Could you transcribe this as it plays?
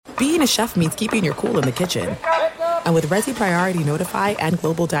being a chef means keeping your cool in the kitchen. And with Resi Priority Notify and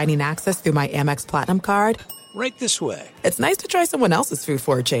Global Dining Access through my Amex Platinum card, right this way. It's nice to try someone else's food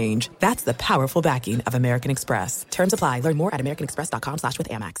for a change. That's the powerful backing of American Express. Terms apply. Learn more at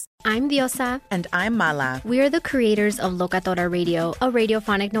americanexpress.com/withAmex. I'm Diosa. And I'm Mala. We are the creators of Locatora Radio, a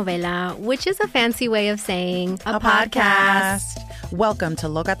radiophonic novela, which is a fancy way of saying a podcast. Welcome to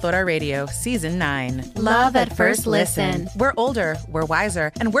Locatora Radio, Season 9. Love at first listen. We're older, we're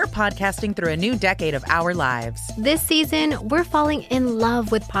wiser, and we're podcasting through a new decade of our lives. This season, we're falling in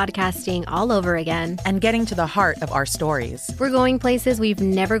love with podcasting all over again. And getting to the heart of our stories. We're going places we've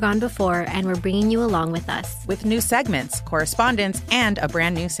never gone before, and we're bringing you along with us. With new segments, correspondence, and a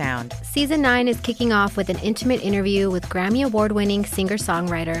brand new sound. Season 9 is kicking off with an intimate interview with Grammy Award-winning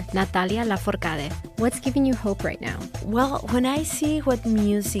singer-songwriter Natalia Lafourcade. What's giving you hope right now? Well, when I see what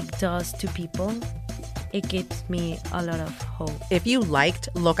music does to people, it gives me a lot of hope. If you liked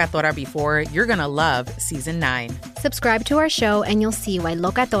Locatora before, you're going to love Season 9. Subscribe to our show and you'll see why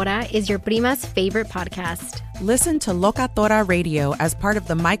Locatora is your prima's favorite podcast. Listen to Locatora Radio as part of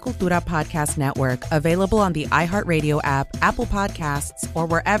the My Cultura Podcast Network, available on the iHeartRadio app, Apple Podcasts, or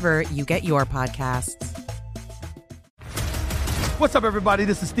wherever you get your podcasts. What's up, everybody?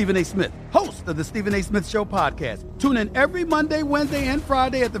 This is Stephen A. Smith, host of the Stephen A. Smith Show podcast. Tune in every Monday, Wednesday, and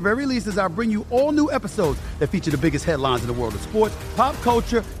Friday at the very least as I bring you all new episodes that feature the biggest headlines in the world of sports, pop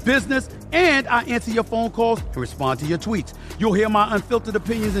culture, business, and I answer your phone calls and respond to your tweets. You'll hear my unfiltered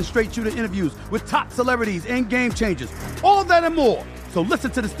opinions and straight-shooter interviews with top celebrities and game changers. All that and more. So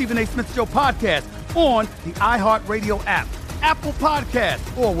listen to the Stephen A. Smith Show podcast on the iHeartRadio app, Apple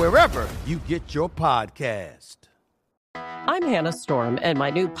Podcasts, or wherever you get your podcast. I'm Hannah Storm, and my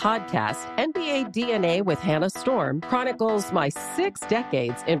new podcast, NBA DNA with Hannah Storm, chronicles my 6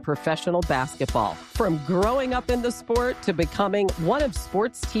 decades in professional basketball. From growing up in the sport to becoming one of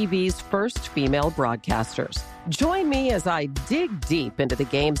sports TV's first female broadcasters. Join me as I dig deep into the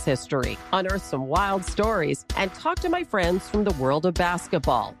game's history, unearth some wild stories, and talk to my friends from the world of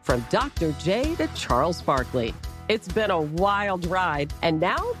basketball, from Dr. J to Charles Barkley. It's been a wild ride, and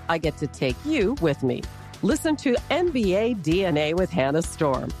now I get to take you with me. Listen to NBA DNA with Hannah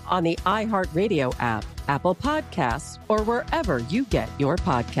Storm on the iHeartRadio app, Apple Podcasts, or wherever you get your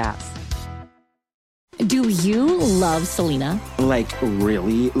podcasts. Do you love Selena? Like,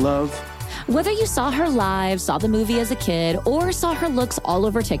 really love? Whether you saw her live, saw the movie as a kid, or saw her looks all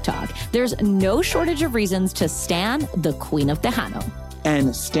over TikTok, there's no shortage of reasons to stan the Queen of Tejano.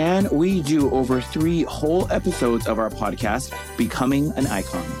 And Stan, we do over 3 whole episodes of our podcast, Becoming an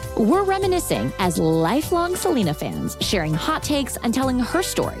Icon. We're reminiscing as lifelong Selena fans, sharing hot takes and telling her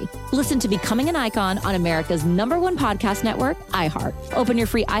story. Listen to Becoming an Icon on America's #1 podcast network, iHeart. Open your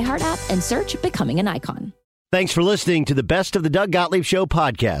free iHeart app and search Becoming an Icon. Thanks for listening to the Best of the Doug Gottlieb Show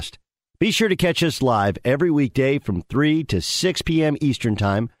podcast. Be sure to catch us live every weekday from 3 to 6 p.m. Eastern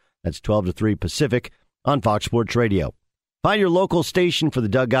Time. That's 12 to 3 Pacific on Fox Sports Radio. Find your local station for the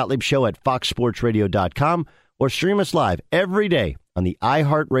Doug Gottlieb Show at foxsportsradio.com or stream us live every day on the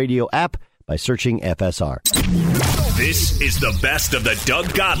iHeartRadio app by searching FSR. This is the Best of the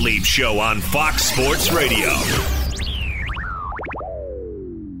Doug Gottlieb Show on Fox Sports Radio.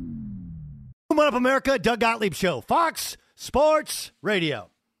 What up, America? Doug Gottlieb Show, Fox Sports Radio.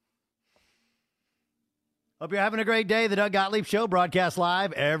 Hope you're having a great day. The Doug Gottlieb Show broadcasts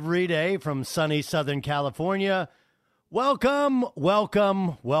live every day from sunny Southern California. Welcome,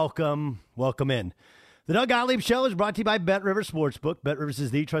 welcome, welcome, welcome in. The Doug Gottlieb Show is brought to you by BetRivers Sportsbook. BetRivers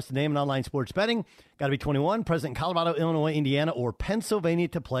is the trusted name in online sports betting. Got to be 21, present in Colorado, Illinois, Indiana, or Pennsylvania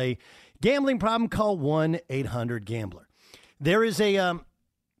to play. Gambling problem, call 1-800-GAMBLER. There's a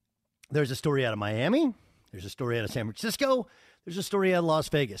story out of Miami. There's a story out of San Francisco. There's a story out of Las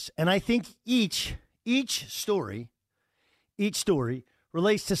Vegas. And I think each story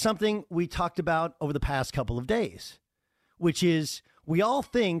relates to something we talked about over the past couple of days, which is we all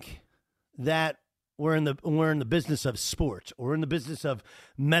think that we're in the business of sports, or we're in the business of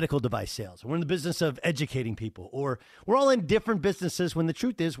medical device sales, or we're in the business of educating people, or we're all in different businesses when the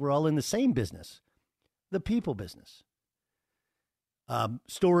truth is we're all in the same business, the people business.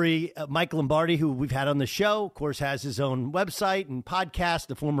 Mike Lombardi, who we've had on the show, of course, has his own website and podcast,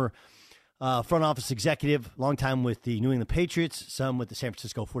 the former front office executive, long time with the New England Patriots, some with the San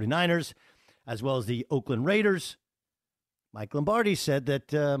Francisco 49ers, as well as the Oakland Raiders. Mike Lombardi said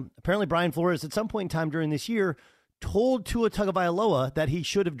that apparently Brian Flores at some point in time during this year told Tua Tagovailoa that he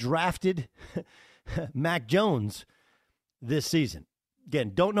should have drafted Mac Jones this season.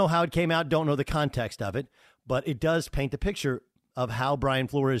 Again, don't know how it came out, don't know the context of it, but it does paint the picture of how Brian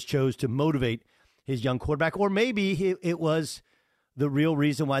Flores chose to motivate his young quarterback. Or maybe it was the real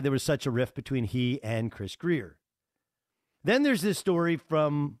reason why there was such a rift between he and Chris Grier. Then there's this story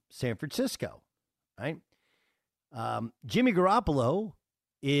from San Francisco, right? Jimmy Garoppolo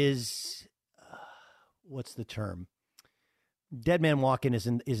is, what's the term? Dead man walking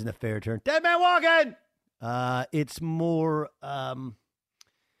isn't a fair term. Dead man walking! It's more,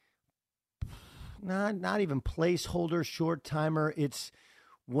 not even placeholder, short timer. It's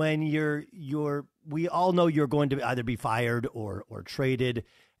when we all know you're going to either be fired or traded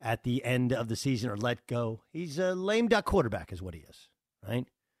at the end of the season or let go. He's a lame duck quarterback is what he is, right?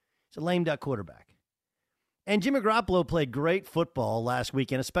 He's a lame duck quarterback. And Jimmy Garoppolo played great football last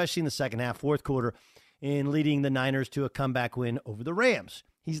weekend, especially in the second half, fourth quarter, in leading the Niners to a comeback win over the Rams.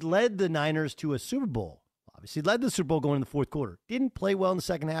 He's led the Niners to a Super Bowl. Obviously, led the Super Bowl going in the fourth quarter. Didn't play well in the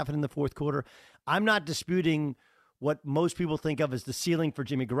second half and in the fourth quarter. I'm not disputing what most people think of as the ceiling for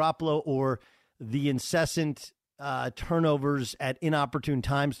Jimmy Garoppolo or the incessant turnovers at inopportune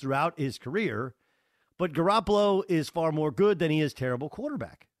times throughout his career. But Garoppolo is far more good than he is terrible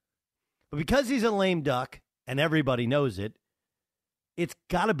quarterback. But because he's a lame duck, and everybody knows it, it's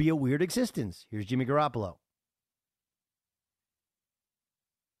got to be a weird existence. Here's Jimmy Garoppolo.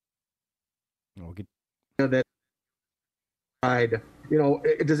 That side,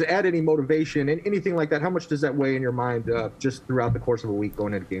 does it add any motivation and anything like that? How much does that weigh in your mind just throughout the course of a week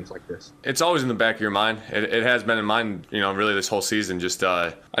going into games like this? It's always in the back of your mind. It has been in mine, really this whole season. Just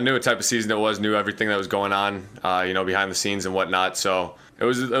I knew what type of season it was, knew everything that was going on, behind the scenes and whatnot. So it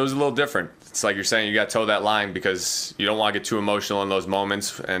was a little different. It's like you're saying, you got to toe that line because you don't want to get too emotional in those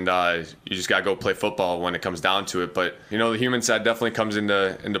moments, and you just got to go play football when it comes down to it. But, the human side definitely comes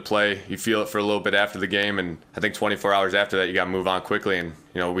into play. You feel it for a little bit after the game, and I think 24 hours after that, you got to move on quickly, and,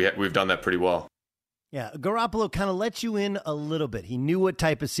 we've done that pretty well. Yeah, Garoppolo kind of lets you in a little bit. He knew what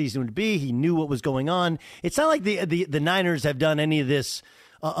type of season it would be. He knew what was going on. It's not like the Niners have done any of this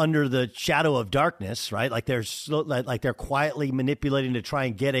under the shadow of darkness, right? Like they're quietly manipulating to try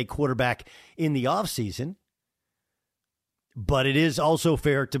and get a quarterback in the offseason. But it is also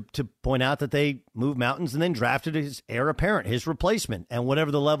fair to point out that they moved mountains and then drafted his heir apparent, his replacement. And whatever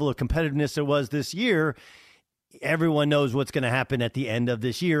the level of competitiveness there was this year, everyone knows what's going to happen at the end of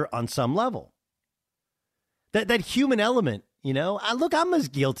this year on some level. That human element, I'm as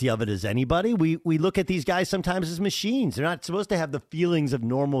guilty of it as anybody. We look at these guys sometimes as machines. They're not supposed to have the feelings of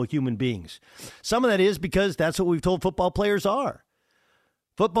normal human beings. Some of that is because that's what we've told football players are.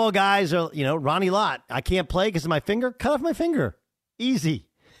 Football guys are, Ronnie Lott. I can't play because of my finger. Cut off my finger. Easy.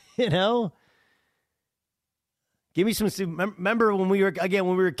 Give me some. Remember when we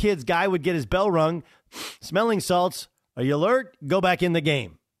were kids, guy would get his bell rung, smelling salts. Are you alert? Go back in the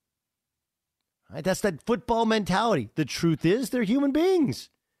game. Right, that's that football mentality. The truth is they're human beings.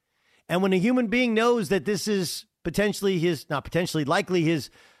 And when a human being knows that this is likely his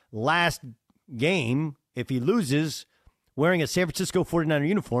last game, if he loses, wearing a San Francisco 49er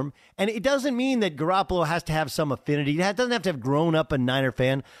uniform, and it doesn't mean that Garoppolo has to have some affinity. He doesn't have to have grown up a Niner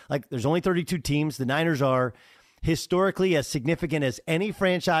fan. Like, there's only 32 teams. The Niners are historically as significant as any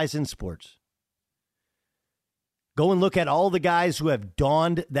franchise in sports. Go and look at all the guys who have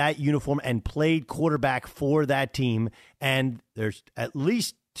donned that uniform and played quarterback for that team. And there's at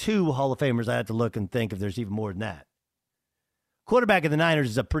least 2 Hall of Famers. I have to look and think if there's even more than that. Quarterback of the Niners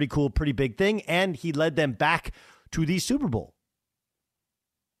is a pretty cool, pretty big thing. And he led them back to the Super Bowl.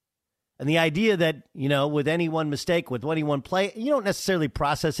 And the idea that, with any one mistake, with any one play, you don't necessarily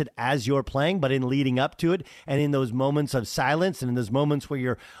process it as you're playing, but in leading up to it and in those moments of silence and in those moments where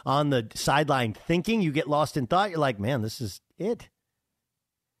you're on the sideline thinking, you get lost in thought. You're like, man, this is it.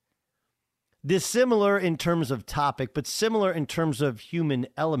 Dissimilar in terms of topic, but similar in terms of human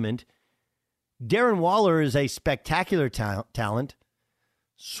element. Darren Waller is a spectacular talent.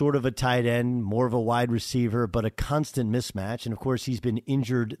 Sort of a tight end, more of a wide receiver, but a constant mismatch. And, of course, he's been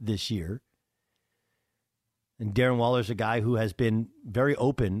injured this year. And Darren Waller's a guy who has been very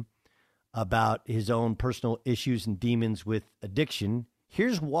open about his own personal issues and demons with addiction.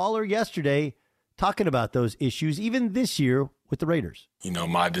 Here's Waller yesterday talking about those issues, even this year with the Raiders.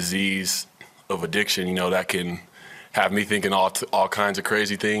 My disease of addiction, that can have me thinking all kinds of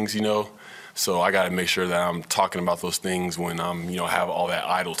crazy things, So I got to make sure that I'm talking about those things when I'm, have all that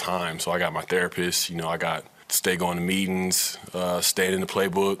idle time. So I got my therapist, I got to stay going to meetings, staying in the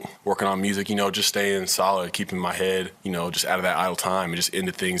playbook, working on music, just staying solid, keeping my head, just out of that idle time and just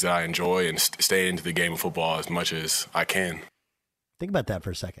into things that I enjoy and stay into the game of football as much as I can. Think about that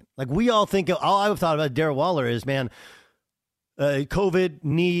for a second. Like we all I've thought about Darren Waller is, man, COVID,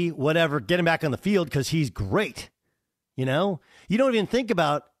 knee, whatever, get him back on the field because he's great. You don't even think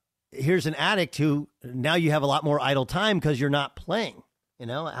about here's an addict who now you have a lot more idle time because you're not playing. You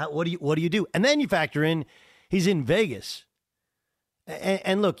know, what do you do? And then you factor in he's in Vegas.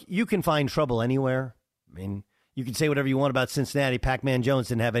 And look, you can find trouble anywhere. I mean, you can say whatever you want about Cincinnati. Pac-Man Jones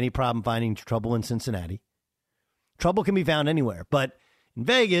didn't have any problem finding trouble in Cincinnati. Trouble can be found anywhere. But in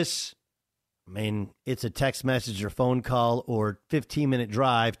Vegas, I mean, it's a text message or phone call or 15-minute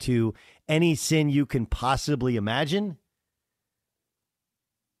drive to any sin you can possibly imagine.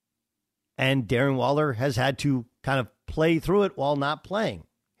 And Darren Waller has had to kind of play through it while not playing.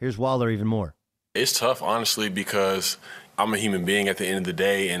 Here's Waller even more. It's tough, honestly, because I'm a human being at the end of the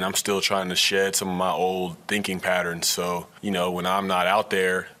day, and I'm still trying to shed some of my old thinking patterns. So, you know, when I'm not out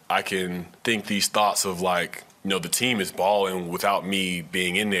there, I can think these thoughts of like, you know, the team is balling without me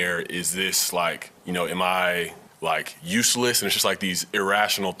being in there. Is this like, you know, am I like useless? And it's just like these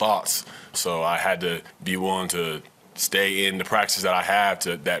irrational thoughts. So I had to be willing to stay in the practices that I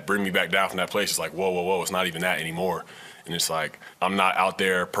have that bring me back down from that place. It's like, whoa, it's not even that anymore. And it's like, I'm not out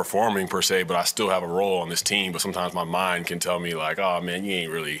there performing per se, but I still have a role on this team. But sometimes my mind can tell me like, oh man, you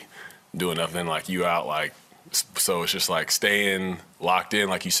ain't really doing nothing, like you out like. So it's just like staying locked in,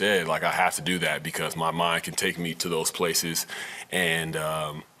 like you said, like I have to do that because my mind can take me to those places and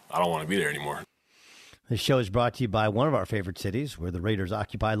I don't want to be there anymore. This show is brought to you by one of our favorite cities where the Raiders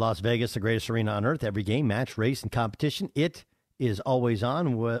occupy Las Vegas, the greatest arena on earth. Every game, match, race, and competition, it is always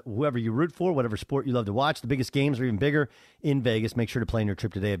on. Whoever you root for, whatever sport you love to watch, the biggest games are even bigger in Vegas. Make sure to plan your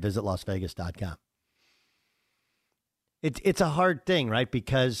trip today at visitlasvegas.com. It's a hard thing, right?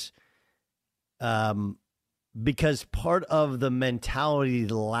 Because part of the mentality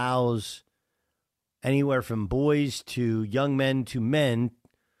that allows anywhere from boys to young men to men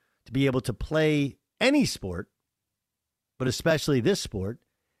to be able to play any sport, but especially this sport,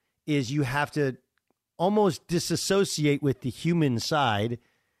 is you have to almost disassociate with the human side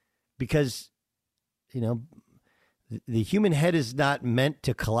because, you know, the human head is not meant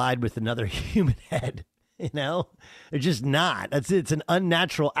to collide with another human head, you know? It's just not. It's an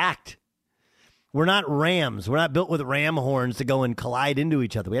unnatural act. We're not rams. We're not built with ram horns to go and collide into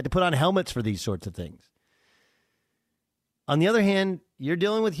each other. We had to put on helmets for these sorts of things. On the other hand, you're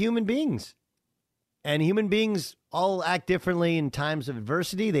dealing with human beings. And human beings all act differently in times of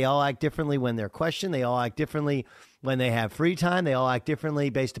adversity. They all act differently when they're questioned. They all act differently when they have free time. They all act differently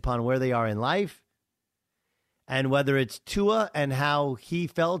based upon where they are in life. And whether it's Tua and how he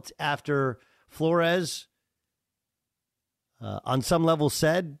felt after Flores, on some level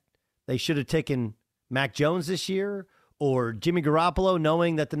said they should have taken Mac Jones this year, or Jimmy Garoppolo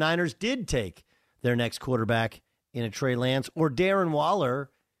knowing that the Niners did take their next quarterback in a Trey Lance, or Darren Waller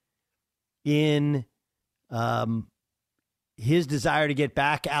in his desire to get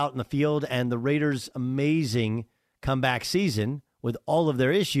back out in the field and the Raiders' amazing comeback season with all of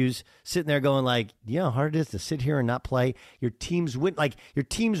their issues, sitting there going like, you know how hard it is to sit here and not play? Your team's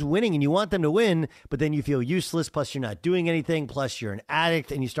winning and you want them to win, but then you feel useless, plus you're not doing anything, plus you're an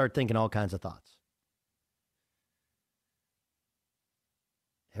addict, and you start thinking all kinds of thoughts.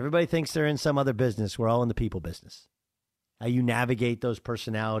 Everybody thinks they're in some other business. We're all in the people business. How you navigate those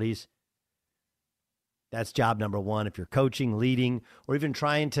personalities, that's job number one. If you're coaching, leading, or even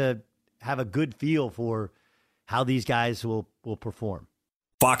trying to have a good feel for how these guys will perform.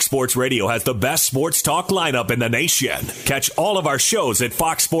 Fox Sports Radio has the best sports talk lineup in the nation. Catch all of our shows at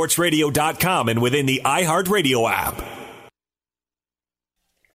foxsportsradio.com and within the iHeartRadio app.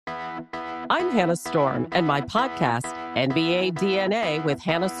 I'm Hannah Storm, and my podcast, NBA DNA with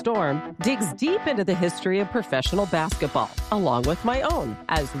Hannah Storm, digs deep into the history of professional basketball, along with my own,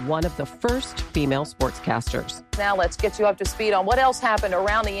 as one of the first female sportscasters. Now let's get you up to speed on what else happened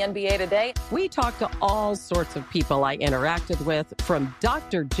around the NBA today. We talked to all sorts of people I interacted with, from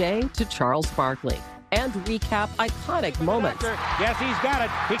Dr. J to Charles Barkley, and recap iconic moments. Yes, he's got it.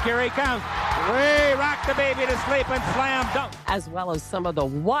 Here he comes. Way rock the baby to sleep and slam dunk. As well as some of the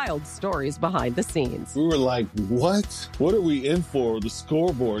wild stories behind the scenes. We were like, what? What are we in for? The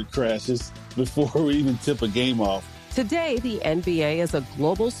scoreboard crashes before we even tip a game off. Today, the NBA is a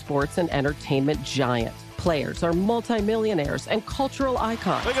global sports and entertainment giant. Players are multimillionaires and cultural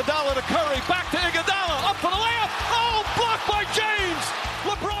icons. Iguodala to Curry, back to Iguodala, up for the layup. Oh, blocked by James.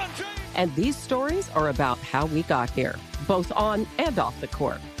 LeBron James. And these stories are about how we got here, both on and off the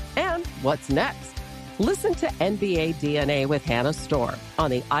court. And what's next? Listen to NBA DNA with Hannah Storm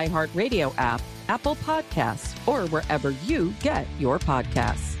on the iHeartRadio app, Apple Podcasts, or wherever you get your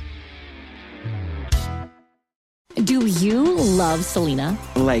podcasts. Do you love Selena?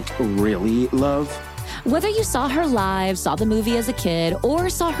 Like, really love? Whether you saw her live, saw the movie as a kid, or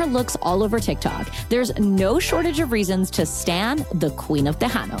saw her looks all over TikTok, there's no shortage of reasons to stan the Queen of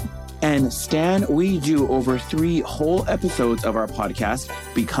Tejano. And Stan, we do over 3 whole episodes of our podcast,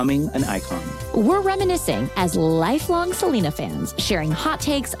 Becoming an Icon. We're reminiscing as lifelong Selena fans, sharing hot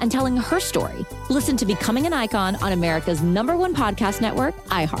takes and telling her story. Listen to Becoming an Icon on America's #1 podcast network,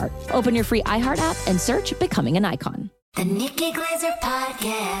 iHeart. Open your free iHeart app and search Becoming an Icon. The Nikki Glaser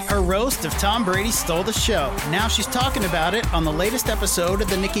Podcast. Her roast of Tom Brady stole the show. Now she's talking about it on the latest episode of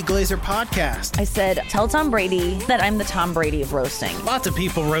the Nikki Glaser Podcast. I said, tell Tom Brady that I'm the Tom Brady of roasting. Lots of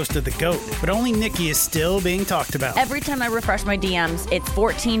people roasted the GOAT, but only Nikki is still being talked about. Every time I refresh my DMs, it's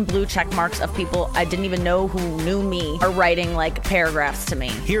 14 blue check marks of people I didn't even know who knew me are writing like paragraphs to me.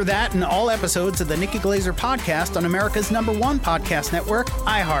 Hear that in all episodes of the Nikki Glaser Podcast on America's #1 podcast network,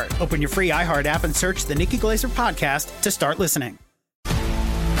 iHeart. Open your free iHeart app and search the Nikki Glaser Podcast to start listening.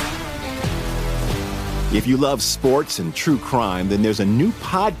 If you love sports and true crime, then there's a new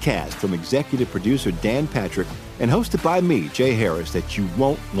podcast from executive producer Dan Patrick and hosted by me, Jay Harris, that you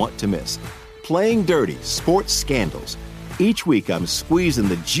won't want to miss. Playing Dirty: Sports Scandals. Each week, I'm squeezing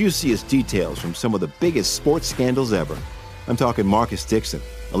the juiciest details from some of the biggest sports scandals ever. I'm talking Marcus Dixon,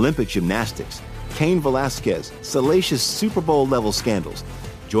 Olympic gymnastics, Cain Velasquez, salacious Super Bowl-level scandals.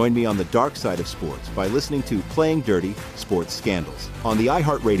 Join me on the dark side of sports by listening to Playing Dirty: Sports Scandals on the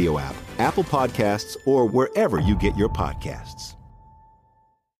iHeartRadio app, Apple Podcasts, or wherever you get your podcasts.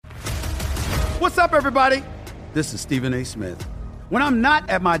 What's up, everybody? This is Stephen A. Smith. When I'm not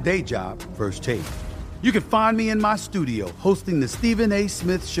at my day job, First Take, you can find me in my studio hosting the Stephen A.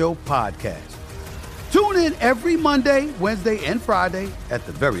 Smith Show podcast. Tune in every Monday, Wednesday, and Friday, at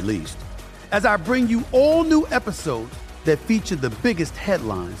the very least, as I bring you all new episodes that feature the biggest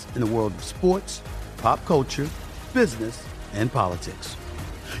headlines in the world of sports, pop culture, business, and politics.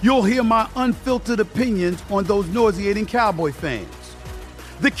 You'll hear my unfiltered opinions on those nauseating Cowboy fans,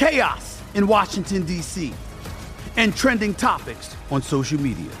 the chaos in Washington, D.C., and trending topics on social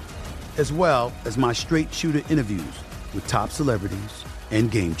media, as well as my straight shooter interviews with top celebrities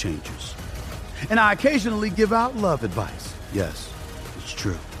and game changers. And I occasionally give out love advice. Yes, it's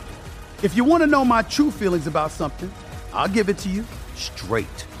true. If you want to know my true feelings about something, I'll give it to you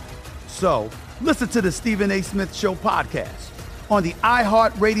straight. So, listen to the Stephen A. Smith Show podcast on the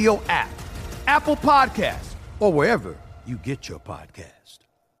iHeartRadio app, Apple Podcasts, or wherever you get your podcast.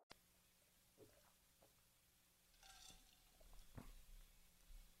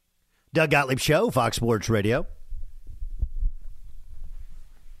 Doug Gottlieb Show, Fox Sports Radio.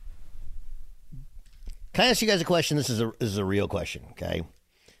 Can I ask you guys a question? This is a real question, okay?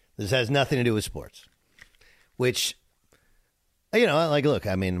 This has nothing to do with sports, which... You know, like, look,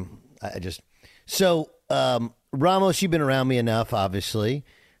 I mean, Ramos, you've been around me enough, obviously.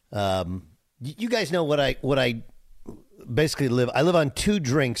 You guys know what I basically live. I live on 2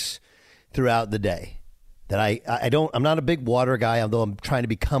 drinks throughout the day. I'm not a big water guy, although I'm trying to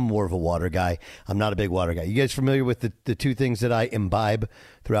become more of a water guy. I'm not a big water guy. You guys familiar with the 2 things that I imbibe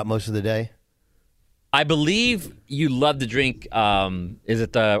throughout most of the day? I believe you love to drink, is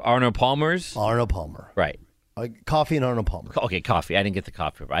it the Arnold Palmer's? Arnold Palmer. Right. Coffee and Arnold Palmer. Okay, coffee. I didn't get the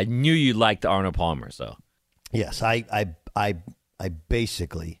coffee. I knew you liked the Arnold Palmer, so. Yes, I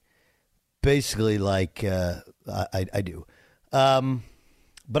basically like I do.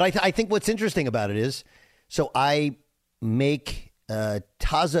 But I think what's interesting about it is, so I make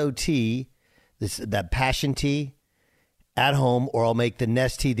Tazo tea, that passion tea, at home, or I'll make the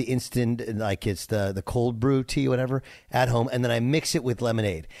Nest tea, the instant, like it's the cold brew tea, whatever, at home, and then I mix it with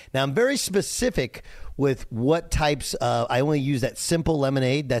lemonade. Now, I'm very specific with what types I only use that simple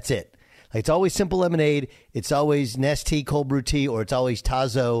lemonade. That's it. Like, it's always simple lemonade. It's always Nest tea, cold brew tea, or it's always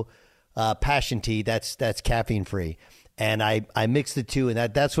Tazo passion tea. That's caffeine free. And I mix the two,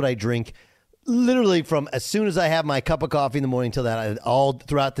 and that's what I drink literally from as soon as I have my cup of coffee in the morning till that. All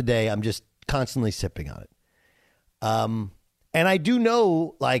throughout the day, I'm just constantly sipping on it. And I do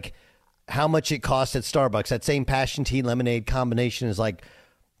know, like, how much it costs at Starbucks. That same passion tea lemonade combination is like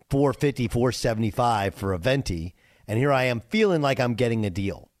 $4.50, $4.75 for a venti. And here I am feeling like I'm getting a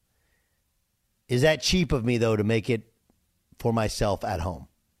deal. Is that cheap of me, though, to make it for myself at home?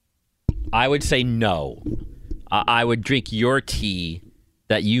 I would say no. I would drink your tea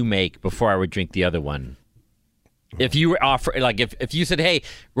that you make before I would drink the other one. If you were if you said, hey,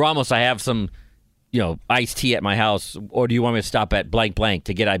 Ramos, I have some, iced tea at my house, or do you want me to stop at blank blank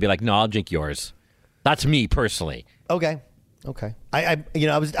to get it? I'd be like, no, I'll drink yours. That's me personally. Okay. I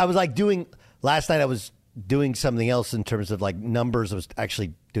was like doing last night. I was doing something else in terms of like numbers. I was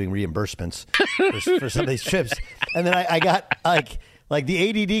actually doing reimbursements for some of these trips, and then I got like the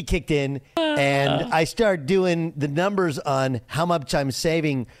ADD kicked in, and I started doing the numbers on how much I'm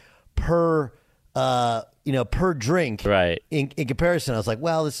saving per per drink. Right. In comparison, I was like,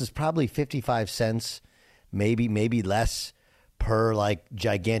 well, this is probably 55 cents, maybe less per like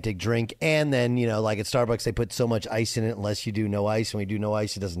gigantic drink. And then, like at Starbucks, they put so much ice in it unless you do no ice. And when you do no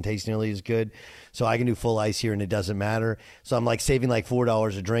ice, it doesn't taste nearly as good. So I can do full ice here and it doesn't matter. So I'm like saving like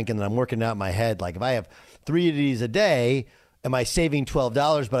 $4 a drink. And then I'm working out in my head. Like if I have 3 of these a day, am I saving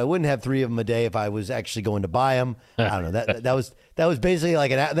 $12? But I wouldn't have 3 of them a day if I was actually going to buy them. I don't know. That was basically like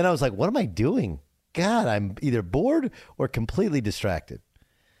then I was like, what am I doing? God, I'm either bored or completely distracted.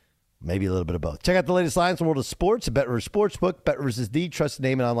 Maybe a little bit of both. Check out the latest lines in the world of sports at BetRivers Sportsbook. BetRivers is the trusted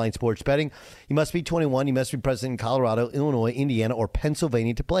name in online sports betting. You must be 21. You must be present in Colorado, Illinois, Indiana, or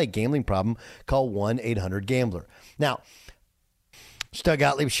Pennsylvania to play. Gambling problem? Call 1-800-GAMBLER. Now, it's Doug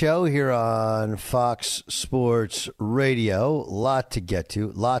Gottlieb Show here on Fox Sports Radio. Lot to get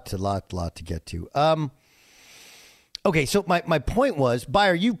to. Lot to get to. Okay, so my point was,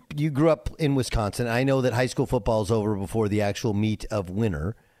 Beyer, you grew up in Wisconsin. I know that high school football is over before the actual meat of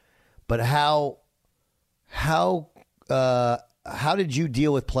winter. But how did you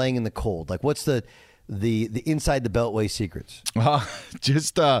deal with playing in the cold? Like, what's the inside the beltway secrets?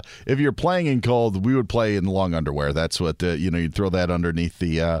 Just if you're playing in cold, we would play in long underwear. That's what you'd throw that underneath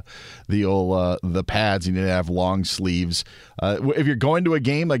the pads, and you'd have long sleeves. If you're going to a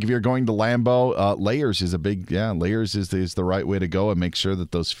game, like if you're going to Lambeau, layers is the right way to go, and make sure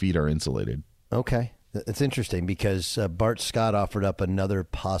that those feet are insulated. Okay. It's interesting because Bart Scott offered up another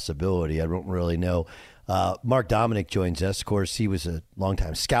possibility. I don't really know. Mark Dominic joins us. Of course, he was a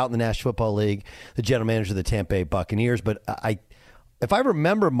longtime scout in the National Football League, the general manager of the Tampa Bay Buccaneers. But if I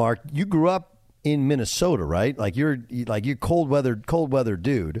remember, Mark, you grew up in Minnesota, right? Like you're cold weather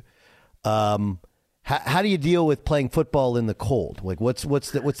dude. How do you deal with playing football in the cold? Like what's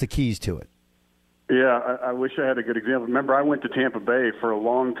the keys to it? Yeah, I wish I had a good example. Remember, I went to Tampa Bay for a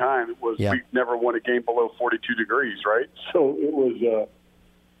long time. We never won a game below 42 degrees, right? So it was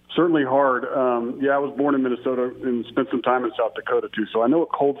certainly hard. I was born in Minnesota and spent some time in South Dakota, too. So I know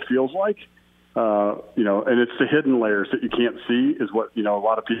what cold feels like, and it's the hidden layers that you can't see is what, a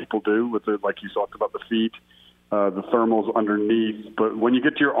lot of people do with like you talked about, the feet, the thermals underneath. But when you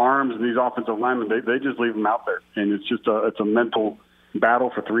get to your arms and these offensive linemen, they just leave them out there. And it's just it's a mental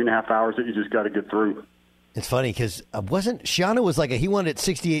battle for 3.5 hours that you just got to get through. It's funny because Shiano was he wanted it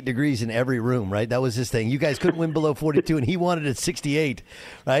 68 degrees in every room, right? That was his thing. You guys couldn't win below 42, and he wanted it 68,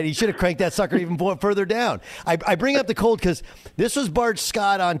 right? He should have cranked that sucker even further down. I bring up the cold because this was Bart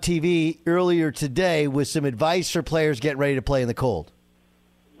Scott on TV earlier today with some advice for players getting ready to play in the cold.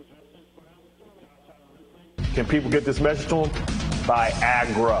 Can people get this message to them?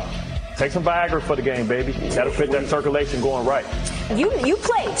 Viagra. Take some Viagra for the game, baby. That'll fit that circulation going right. You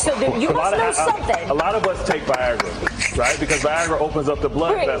played, so you must know something. A lot of us take Viagra, right? Because Viagra opens up the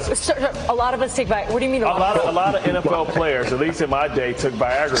blood vessels. A lot of us take Viagra. What do you mean? A lot of NFL players, at least in my day, took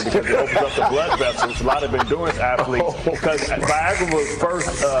Viagra because it opens up the blood vessels. A lot of endurance athletes, because Viagra was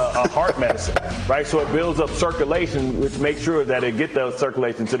first a heart medicine, right? So it builds up circulation, which makes sure that it gets the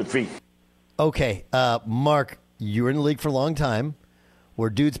circulation to the feet. Okay, Mark, you were in the league for a long time. Were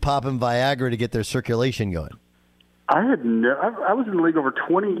dudes popping Viagra to get their circulation going? I was in the league over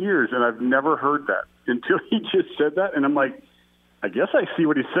 20 years, and I've never heard that until he just said that. And I'm like, I guess I see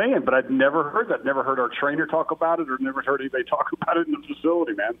what he's saying, but I'd never heard that. Never heard our trainer talk about it, or never heard anybody talk about it in the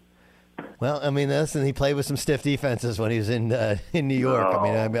facility, man. Well, I mean, listen, he played with some stiff defenses when he was in New York. No.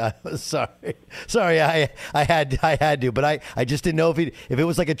 I mean, I was sorry, I had to, but I just didn't know if it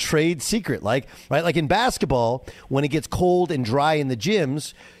was like a trade secret, like in basketball, when it gets cold and dry in the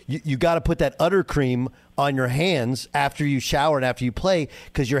gyms, you got to put that udder cream on your hands after you shower and after you play,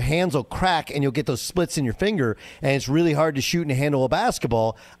 because your hands will crack and you'll get those splits in your finger, and it's really hard to shoot and handle a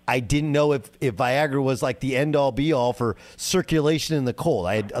basketball. I didn't know if Viagra was like the end-all be-all for circulation in the cold.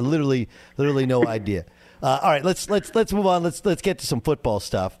 I had literally no idea. All right, let's move on. Let's get to some football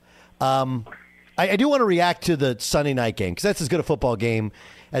stuff. I do want to react to the Sunday night game, because that's as good a football game,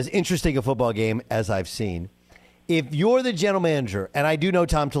 as interesting a football game as I've seen. If you're the general manager, and I do know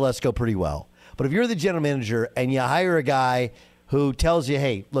Tom Telesco pretty well, but if you're the general manager and you hire a guy who tells you,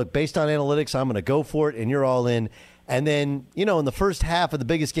 hey, look, based on analytics, I'm going to go for it, and you're all in, and then, in the first half of the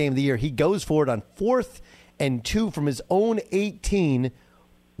biggest game of the year, he goes for it on 4th and 2 from his own 18,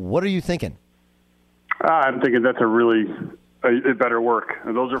 what are you thinking? I'm thinking that's it better work.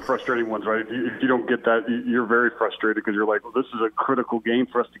 And those are frustrating ones, right? If you don't get that, you're very frustrated because you're like, well, this is a critical game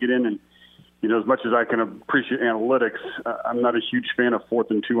for us to get in. And, as much as I can appreciate analytics, I'm not a huge fan of 4th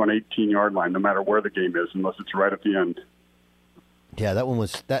and 2 on 18-yard line, no matter where the game is, unless it's right at the end. Yeah, that one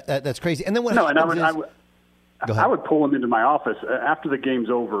was that's crazy. And then what? No, and I would pull him into my office after the game's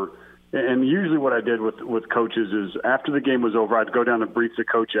over. And usually what I did with coaches is after the game was over, I'd go down and brief the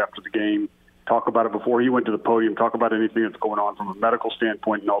coach after the game, talk about it before he went to the podium, talk about anything that's going on from a medical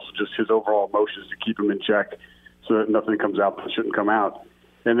standpoint and also just his overall emotions to keep him in check so that nothing comes out that shouldn't come out.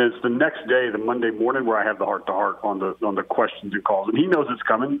 And then it's the next day, the Monday morning, where I have the heart-to-heart on the questions and calls. And he knows it's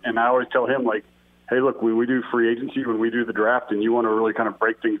coming, and I always tell him, like, hey, look, when we do free agency, when we do the draft, and you want to really kind of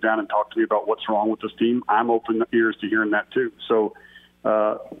break things down and talk to me about what's wrong with this team, I'm open ears to hearing that too. So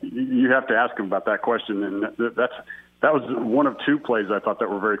you have to ask him about that question, and that was one of two plays I thought that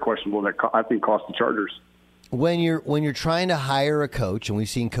were very questionable that I think cost the Chargers. When you're trying to hire a coach, and we've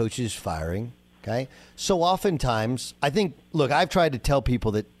seen coaches firing, okay, so oftentimes I think, look, I've tried to tell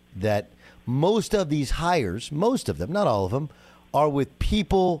people that most of these hires, most of them, not all of them, are with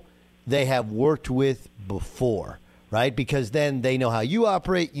people they have worked with before, right? Because then they know how you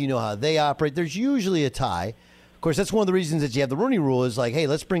operate, you know how they operate. There's usually a tie. Of course, that's one of the reasons that you have the Rooney Rule is like, hey,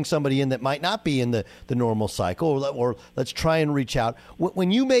 let's bring somebody in that might not be in the normal cycle, or let's try and reach out.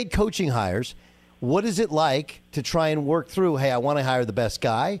 When you made coaching hires, what is it like to try and work through, hey, I want to hire the best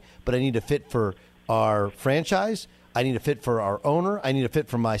guy, but I need to fit for our franchise, I need to fit for our owner, I need to fit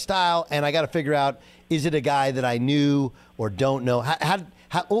for my style, and I got to figure out, is it a guy that I knew or don't know?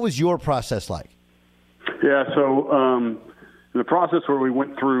 What was your process like? Yeah, so the process where we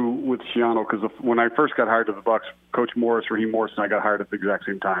went through with Schiano, because when I first got hired to the Bucs, Coach Morris, Raheem Morris, and I got hired at the exact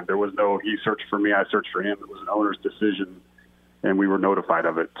same time. There was no he searched for me, I searched for him. It was an owner's decision, and we were notified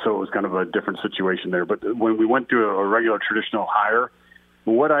of it. So it was kind of a different situation there. But when we went to a regular traditional hire,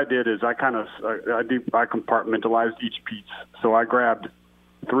 what I did is I compartmentalized each piece. So I grabbed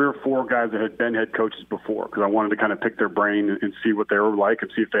 3 or 4 guys that had been head coaches before because I wanted to kind of pick their brain and see what they were like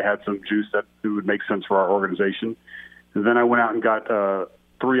and see if they had some juice that would make sense for our organization. And then I went out and got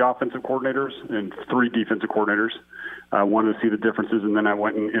 3 offensive coordinators and 3 defensive coordinators. I wanted to see the differences, and then I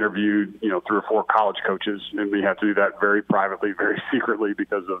went and interviewed 3 or 4 college coaches, and we had to do that very privately, very secretly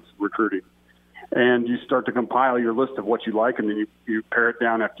because of recruiting. And you start to compile your list of what you like, and then you pare it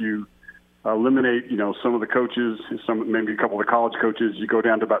down after you eliminate, some of the coaches, maybe a couple of the college coaches. You go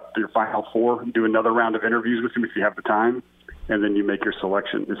down to about your final 4, do another round of interviews with them if you have the time, and then you make your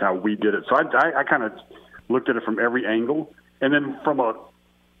selection. Is how we did it. So I kind of looked at it from every angle, and then from a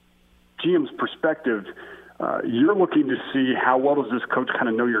GM's perspective, you're looking to see how well does this coach kind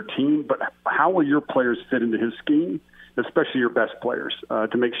of know your team, but how will your players fit into his scheme, especially your best players,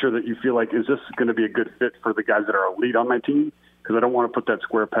 to make sure that you feel like, is this going to be a good fit for the guys that are elite on my team? Because I don't want to put that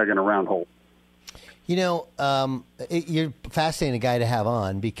square peg in a round hole. You're a fascinating guy to have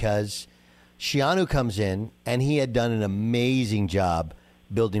on because Schiano comes in, and he had done an amazing job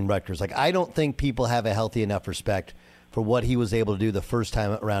building Rutgers. Like, I don't think people have a healthy enough respect for what he was able to do the first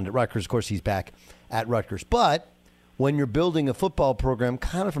time around at Rutgers. Of course, he's back at Rutgers. But when you're building a football program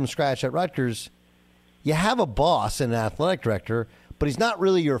kind of from scratch at Rutgers, you have a boss and an athletic director, but he's not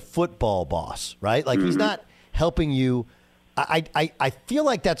really your football boss, right? Like, he's not helping you. I feel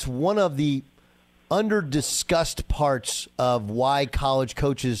like that's one of the under-discussed parts of why college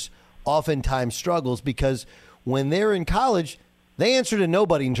coaches oftentimes struggles, because when they're in college, they answer to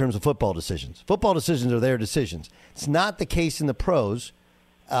nobody in terms of football decisions. Football decisions are their decisions. It's not the case in the pros.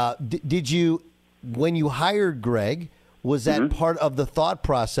 Did you, when you hired Greg, was that part of the thought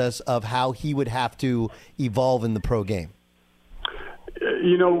process of how he would have to evolve in the pro game?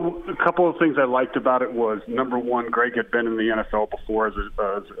 A couple of things I liked about it was, number one, Greg had been in the NFL before as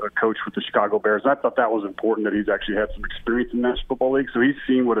a coach with the Chicago Bears. I thought that was important that he's actually had some experience in the National Football League. So he's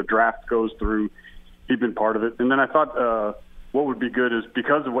seen what a draft goes through. He'd been part of it. And then I thought what would be good is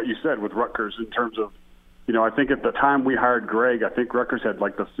because of what you said with Rutgers in terms of, I think at the time we hired Greg, I think Rutgers had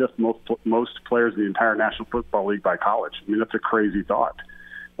like the 5th most players in the entire National Football League by college. I mean, that's a crazy thought.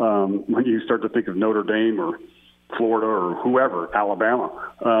 When you start to think of Notre Dame or Florida or whoever,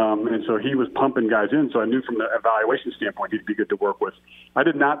 Alabama. And so he was pumping guys in. So I knew from the evaluation standpoint, he'd be good to work with. I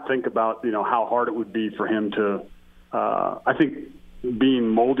did not think about, how hard it would be for him to, I think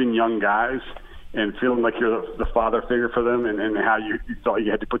molding young guys and feeling like you're the father figure for them and how you thought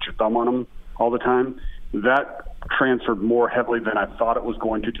you had to put your thumb on them all the time. That transferred more heavily than I thought it was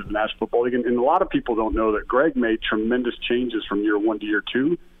going to the National Football League. And a lot of people don't know that Greg made tremendous changes from year 1 to year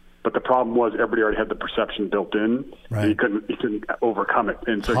 2. But the problem was everybody already had the perception built in. Right. And he couldn't overcome it.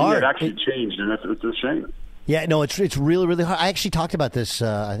 And so he had actually changed, and it's a shame. Yeah, no, it's really, really hard. I actually talked about this,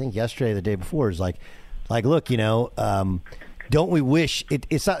 I think yesterday or the day before. It's like look, don't we wish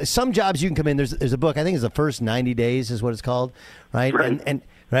it's not, some jobs you can come in. There's a book, I think it's the first 90 days is what it's called, right? And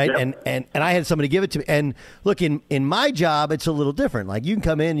right, yep. and I had somebody give it to me. And look, in my job, it's a little different. Like, you can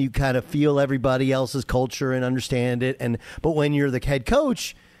come in, you kind of feel everybody else's culture and understand it. But when you're the head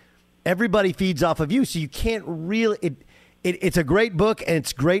coach, everybody feeds off of you, so you can't really. It's a great book, and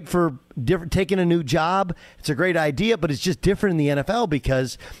it's great for taking a new job. It's a great idea, but it's just different in the NFL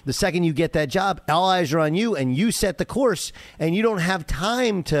because the second you get that job, all eyes are on you, and you set the course, and you don't have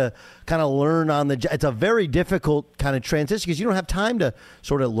time to kind of learn on the job. It's a very difficult kind of transition because you don't have time to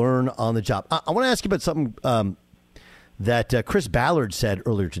sort of learn on the job. I want to ask you about something that Chris Ballard said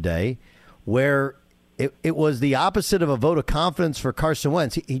earlier today, where it was the opposite of a vote of confidence for Carson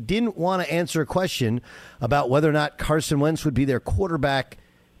Wentz. He didn't want to answer a question about whether or not Carson Wentz would be their quarterback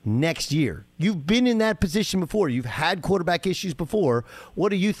next year. You've been in that position before. You've had quarterback issues before. What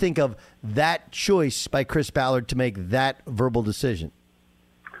do you think of that choice by Chris Ballard to make that verbal decision?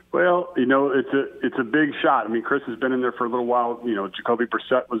 Well, it's a big shot. I mean, Chris has been in there for a little while. Jacoby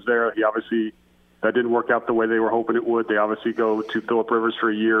Brissett was there. He obviously that didn't work out the way they were hoping it would. They obviously go to Phillip Rivers for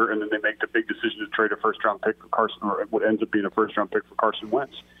a year, and then they make the big decision to trade a first-round pick for Carson, or what ends up being a first-round pick for Carson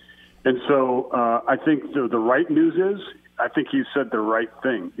Wentz. And so I think the right news is I think he said the right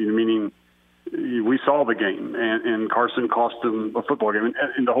thing, meaning we saw the game, and Carson cost him a football game,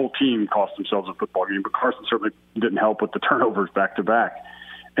 and the whole team cost themselves a football game, but Carson certainly didn't help with the turnovers back-to-back.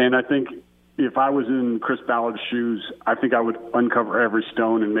 And I think if I was in Chris Ballard's shoes, I think I would uncover every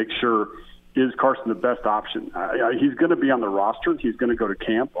stone and make sure, is Carson the best option? He's going to be on the roster. He's going to go to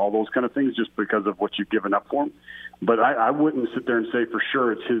camp, all those kind of things, just because of what you've given up for him. But I wouldn't sit there and say for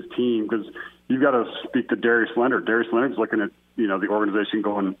sure it's his team, because you've got to speak to Darius Leonard. Darius Leonard's looking at the organization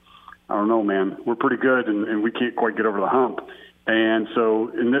going, I don't know, man, we're pretty good, and we can't quite get over the hump. And so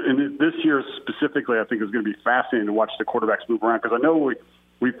in this year specifically, I think it's going to be fascinating to watch the quarterbacks move around, because I know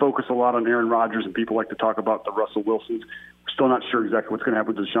we focus a lot on Aaron Rodgers, and people like to talk about the Russell Wilsons. We're still not sure exactly what's going to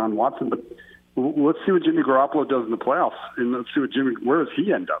happen with Deshaun Watson, but let's see what Jimmy Garoppolo does in the playoffs, and let's see where does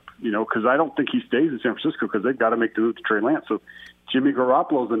he end up? Because I don't think he stays in San Francisco, because they've got to make the move to Trey Lance. So Jimmy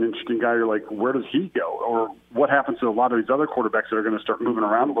Garoppolo is an interesting guy. You're like, where does he go? Or what happens to a lot of these other quarterbacks that are going to start moving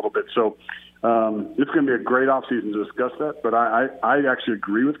around a little bit? So it's going to be a great offseason to discuss that. But I actually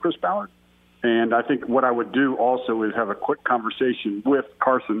agree with Chris Ballard. And I think what I would do also is have a quick conversation with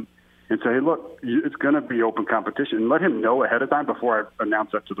Carson and say, hey, look, it's going to be open competition. And let him know ahead of time before I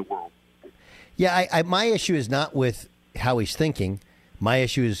announce that to the world. Yeah, my issue is not with how he's thinking. My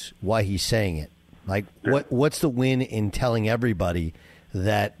issue is why he's saying it. Like, what's the win in telling everybody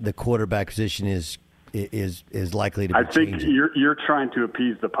that the quarterback position is likely to be changing? I think you're trying to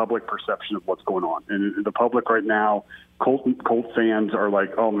appease the public perception of what's going on. And the public right now, Colt fans are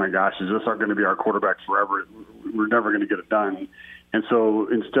like, oh, my gosh, is this going to be our quarterback forever? We're never going to get it done. And so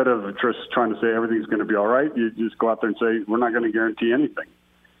instead of just trying to say everything's going to be all right, you just go out there and say, we're not going to guarantee anything.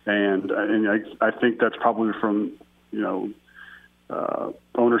 And I think that's probably from,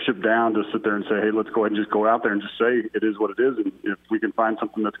 ownership down to sit there and say, hey, let's go ahead and just go out there and just say it is what it is. And if we can find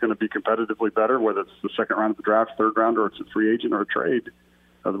something that's going to be competitively better, whether it's the second round of the draft, third round, or it's a free agent or a trade,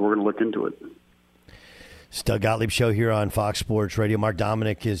 we're going to look into it. It's Doug Gottlieb Show here on Fox Sports Radio. Mark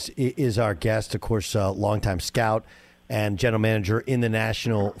Dominic is our guest, of course, longtime scout and general manager in the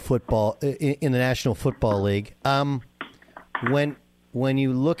National Football League. When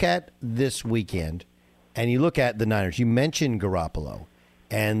you look at this weekend and you look at the Niners, you mentioned Garoppolo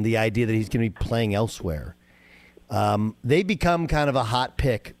and the idea that he's going to be playing elsewhere. They become kind of a hot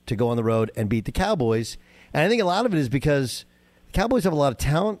pick to go on the road and beat the Cowboys. And I think a lot of it is because the Cowboys have a lot of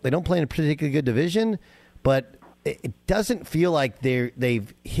talent. They don't play in a particularly good division, but it doesn't feel like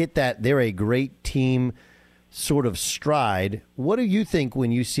they've hit that they're a great team sort of stride. What do you think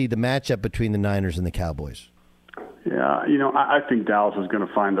when you see the matchup between the Niners and the Cowboys? Yeah, I think Dallas is going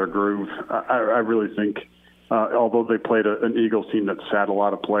to find their groove. I really think, although they played an Eagles team that sat a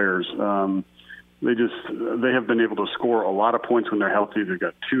lot of players, they have been able to score a lot of points when they're healthy. They've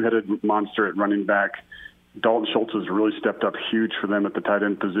got two-headed monster at running back. Dalton Schultz has really stepped up huge for them at the tight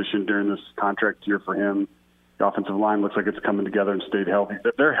end position during this contract year for him. The offensive line looks like it's coming together and stayed healthy.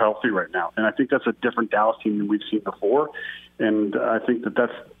 They're healthy right now, and I think that's a different Dallas team than we've seen before. And I think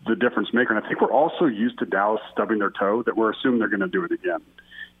that's the difference maker. And I think we're also used to Dallas stubbing their toe, that we're assuming they're going to do it again.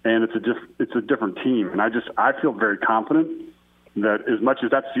 And it's a different team. And I feel very confident that as much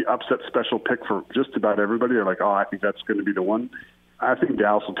as that's the upset special pick for just about everybody, they're like, oh, I think that's going to be the one. I think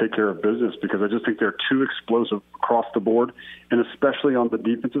Dallas will take care of business, because I just think they're too explosive across the board, and especially on the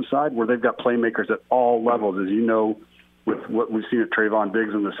defensive side where they've got playmakers at all levels, as you know, with what we've seen at Trayvon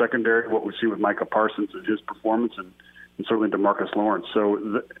Diggs in the secondary, what we've seen with Micah Parsons and his performance, and certainly DeMarcus Lawrence.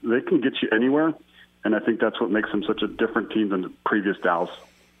 So they can get you anywhere, and I think that's what makes them such a different team than the previous Dallas.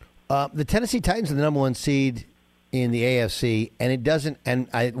 The Tennessee Titans are the number one seed in the AFC, and it doesn't. And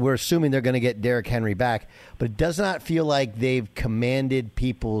we're assuming they're going to get Derrick Henry back, but it does not feel like they've commanded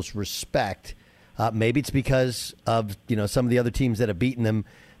people's respect. Maybe it's because of some of the other teams that have beaten them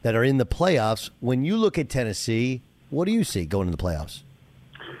that are in the playoffs. When you look at Tennessee, what do you see going in the playoffs?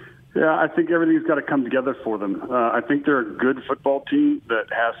 Yeah, I think everything's got to come together for them. I think they're a good football team that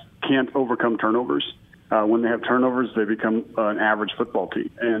can't overcome turnovers. When they have turnovers, they become an average football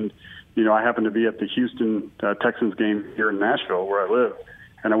team. And, I happened to be at the Houston Texans game here in Nashville where I live,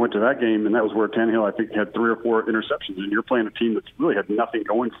 and I went to that game, and that was where Tannehill, I think, had 3 or 4 interceptions. And you're playing a team that really had nothing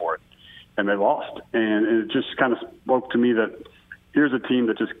going for it, and they lost. And it just kind of spoke to me that here's a team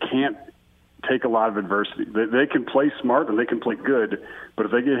that just can't take a lot of adversity. They can play smart and they can play good, but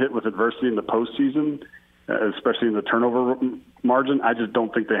if they get hit with adversity in the postseason, especially in the turnover margin, I just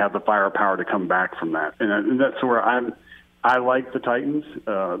don't think they have the firepower to come back from that. And that's where I like the Titans.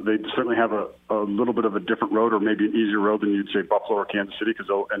 They certainly have a little bit of a different road, or maybe an easier road than you'd say Buffalo or Kansas City, because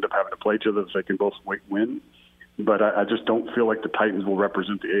they'll end up having to play each other if they can both win. But I just don't feel like the Titans will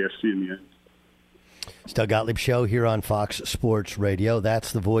represent the AFC in the end. It's Doug Gottlieb Show here on Fox Sports Radio.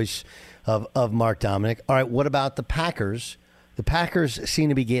 That's the voice of Mark Dominic. All right, what about the Packers? The Packers seem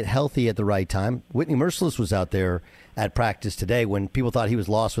to be getting healthy at the right time. Whitney Merciless was out there at practice today when people thought he was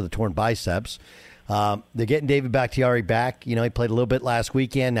lost with a torn biceps. They're getting David Bakhtiari back. He played a little bit last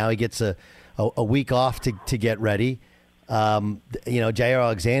weekend. Now he gets a week off to get ready. Jair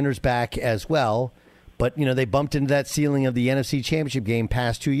Alexander's back as well. But, they bumped into that ceiling of the NFC Championship game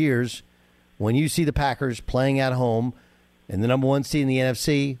past 2 years. When you see the Packers playing at home and the number 1 seed in the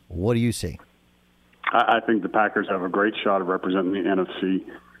NFC, what do you see? I think the Packers have a great shot of representing the NFC.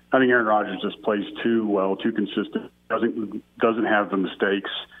 I think Aaron Rodgers just plays too well, too consistent, doesn't have the mistakes.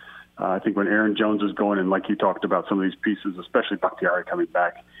 I think when Aaron Jones is going, and like you talked about some of these pieces, especially Bakhtiari coming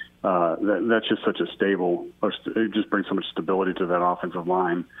back, that's just such a stable, it just brings so much stability to that offensive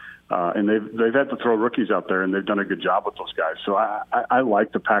line. And they've had to throw rookies out there, and they've done a good job with those guys. So I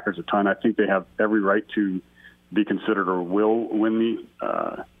like the Packers a ton. I think they have every right to be considered or will win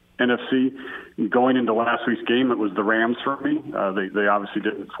the NFC. Going into last week's game, it was the Rams for me. They obviously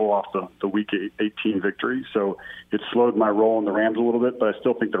didn't pull off the Week 18 victory, so it slowed my role in the Rams a little bit, but I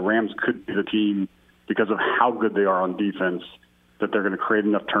still think the Rams could be the team because of how good they are on defense, that they're going to create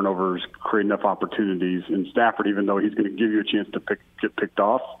enough turnovers, create enough opportunities. And Stafford, even though he's going to give you a chance to get picked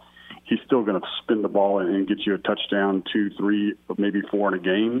off, he's still going to spin the ball and get you a touchdown, 2, 3, maybe 4 in a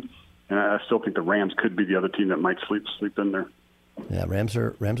game. And I still think the Rams could be the other team that might sleep in there. Yeah, Rams are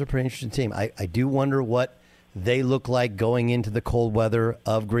a pretty interesting team. I do wonder what they look like going into the cold weather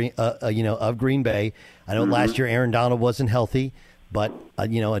of Green Bay. I know last year Aaron Donald wasn't healthy, but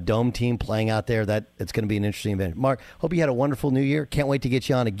a dome team playing out there, it's going to be an interesting event. Mark, hope you had a wonderful New Year. Can't wait to get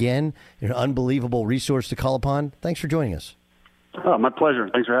you on again. You're an unbelievable resource to call upon. Thanks for joining us. Oh, my pleasure.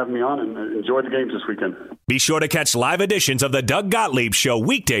 Thanks for having me on, and enjoy the games this weekend. Be sure to catch live editions of the Doug Gottlieb Show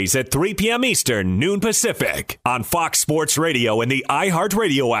weekdays at 3 p.m. Eastern, noon Pacific, on Fox Sports Radio and the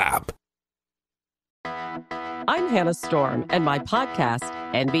iHeartRadio app. I'm Hannah Storm, and my podcast,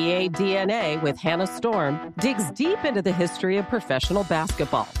 NBA DNA with Hannah Storm, digs deep into the history of professional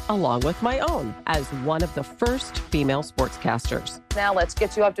basketball, along with my own, as one of the first female sportscasters. Now let's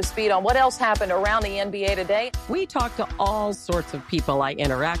get you up to speed on what else happened around the NBA today. We talked to all sorts of people I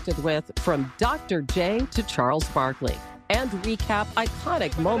interacted with, from Dr. J to Charles Barkley, and recap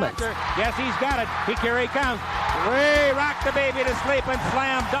iconic moments. Yes, he's got it. Here he comes. Way rock the baby to sleep and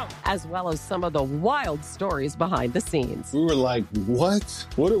slam dunk. As well as some of the wild stories behind the scenes. We were like, what?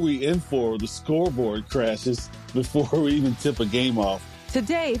 What are we in for? The scoreboard crashes before we even tip a game off.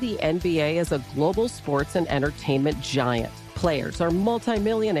 Today, the NBA is a global sports and entertainment giant. Players are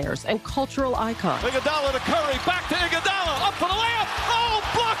multimillionaires and cultural icons. Iguodala to Curry, back to Iguodala, up for the layup.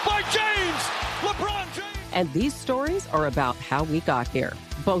 Oh, blocked by James. LeBron James. And these stories are about how we got here,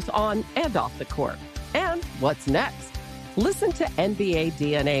 both on and off the court. And what's next? Listen to NBA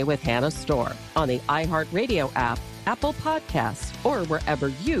DNA with Hannah Storm on the iHeartRadio app, Apple Podcasts, or wherever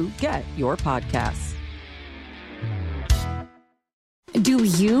you get your podcasts. Do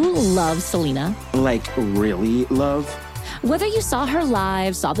you love Selena? Like, really love? Whether you saw her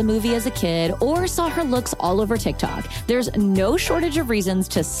live, saw the movie as a kid, or saw her looks all over TikTok, there's no shortage of reasons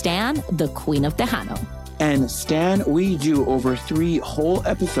to stan the Queen of Tejano. And Stan, we do over 3 whole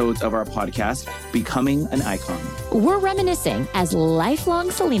episodes of our podcast, Becoming an Icon. We're reminiscing as lifelong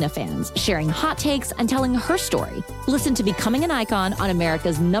Selena fans, sharing hot takes and telling her story. Listen to Becoming an Icon on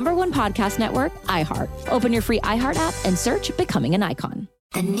America's #1 podcast network, iHeart. Open your free iHeart app and search Becoming an Icon.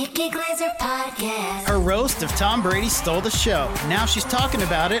 The Nikki Glaser Podcast. Her roast of Tom Brady stole the show. Now she's talking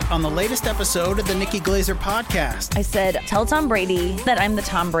about it on the latest episode of the Nikki Glaser Podcast. I said, tell Tom Brady that I'm the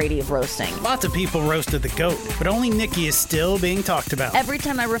Tom Brady of roasting. Lots of people roasted the GOAT, but only Nikki is still being talked about. Every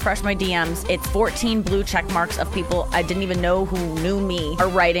time I refresh my DMs, it's 14 blue check marks of people I didn't even know who knew me are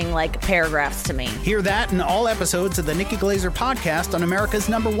writing like paragraphs to me. Hear that in all episodes of the Nikki Glaser Podcast on America's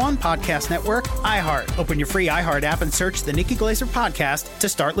 #1 podcast network, iHeart. Open your free iHeart app and search the Nikki Glaser Podcast to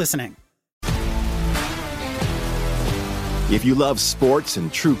start listening. If you love sports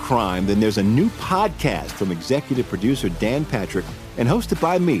and true crime, then there's a new podcast from executive producer Dan Patrick and hosted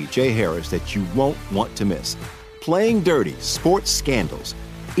by me, Jay Harris, that you won't want to miss. Playing Dirty: Sports Scandals.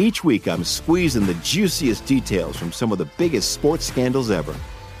 Each week, I'm squeezing the juiciest details from some of the biggest sports scandals ever.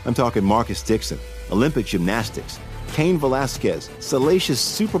 I'm talking Marcus Dixon, Olympic gymnastics, Cain Velasquez, salacious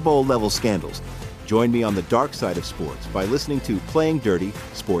Super Bowl-level scandals. Join me on the dark side of sports by listening to Playing Dirty: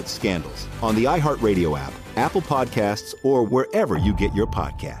 Sports Scandals on the iHeartRadio app, Apple Podcasts, or wherever you get your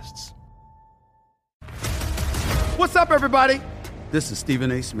podcasts. What's up, everybody? This is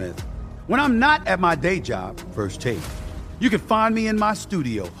Stephen A. Smith. When I'm not at my day job, First Take, you can find me in my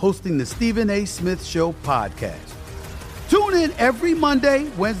studio hosting the Stephen A. Smith Show podcast. Tune in every Monday,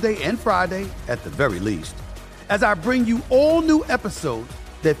 Wednesday, and Friday, at the very least, as I bring you all new episodes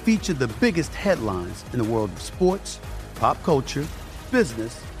that feature the biggest headlines in the world of sports, pop culture,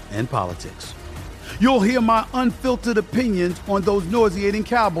 business, and politics. You'll hear my unfiltered opinions on those nauseating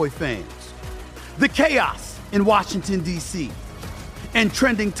Cowboy fans, the chaos in Washington, D.C., and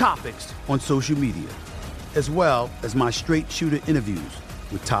trending topics on social media, as well as my straight shooter interviews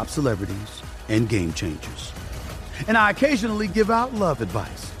with top celebrities and game changers. And I occasionally give out love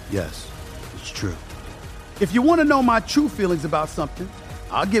advice. Yes, it's true. If you want to know my true feelings about something,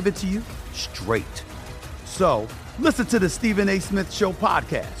 I'll give it to you straight. So, listen to the Stephen A. Smith Show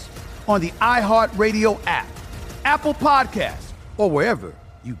podcast on the iHeartRadio app, Apple Podcasts, or wherever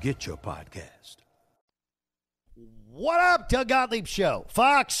you get your podcast. What up, Doug Gottlieb Show,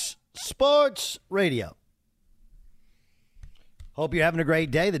 Fox Sports Radio. Hope you're having a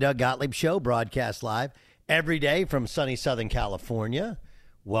great day. The Doug Gottlieb Show broadcasts live every day from sunny Southern California.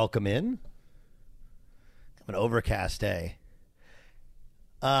 Welcome in. An overcast day.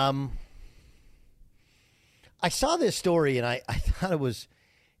 I saw this story and I thought it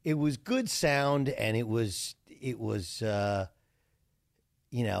was good sound, and it was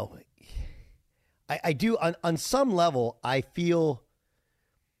I do on some level I feel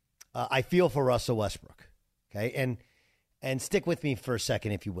for Russell Westbrook. Okay, and stick with me for a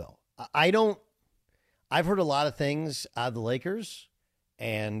second, if you will. I've heard a lot of things out of the Lakers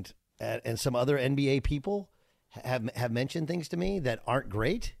and some other NBA people have mentioned things to me that aren't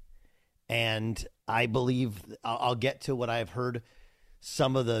great. And I believe I'll get to what I've heard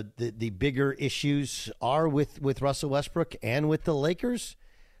some of the bigger issues are with Russell Westbrook and with the Lakers.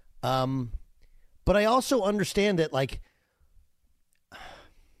 But I also understand that, like,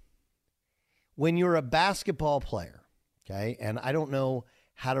 when you're a basketball player, okay, and I don't know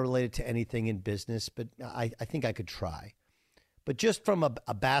how to relate it to anything in business, but I think I could try. But just from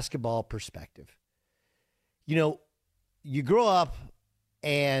a basketball perspective, you grow up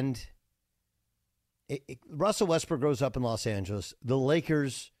and Russell Westbrook grows up in Los Angeles. The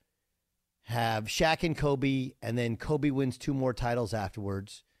Lakers have Shaq and Kobe, and then Kobe wins 2 more titles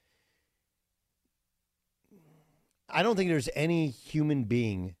afterwards. I don't think there's any human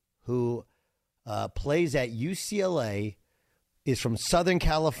being who plays at UCLA, is from Southern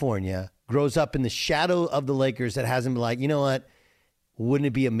California, grows up in the shadow of the Lakers, that hasn't been like, you know what, wouldn't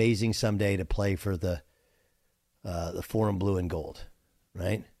it be amazing someday to play for the Forum Blue and Gold,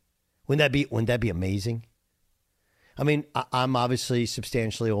 right? Wouldn't that be amazing? I mean, I'm obviously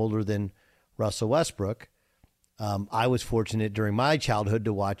substantially older than Russell Westbrook. I was fortunate during my childhood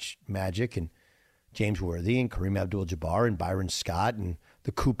to watch Magic and James Worthy and Kareem Abdul-Jabbar and Byron Scott and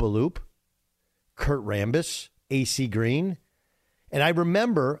the Koopa Loop, Kurt Rambis, AC Green. And I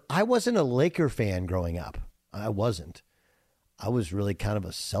remember I wasn't a Laker fan growing up. I wasn't. I was really kind of a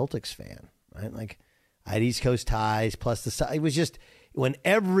Celtics fan, right? Like, I had East Coast ties, plus it was just, when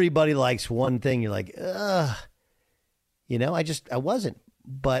everybody likes one thing, you're like, ugh. I wasn't.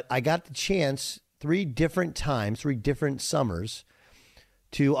 But I got the chance 3 different times, 3 different summers,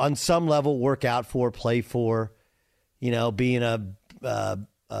 to, on some level, work out for, play for, being a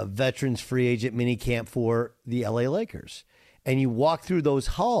veterans free agent mini camp for the LA Lakers. And you walk through those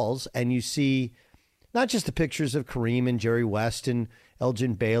halls and you see not just the pictures of Kareem and Jerry West and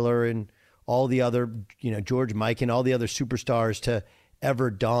Elgin Baylor and all the other, George Mike and all the other superstars to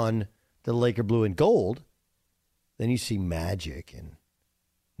ever don the Laker blue and gold. Then you see Magic and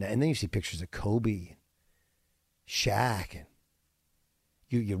And then you see pictures of Kobe, Shaq, and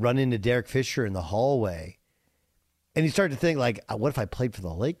you run into Derek Fisher in the hallway, and you start to think, like, what if I played for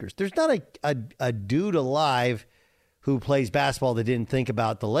the Lakers? There's not a dude alive who plays basketball that didn't think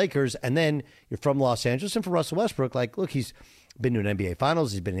about the Lakers. And then you're from Los Angeles, and for Russell Westbrook, like, look, he's been to an NBA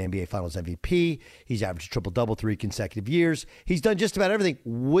Finals. He's been an NBA Finals MVP. He's averaged a triple-double 3 consecutive years. He's done just about everything.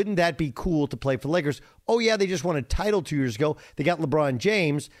 Wouldn't that be cool to play for the Lakers? Oh, yeah, they just won a title 2 years ago. They got LeBron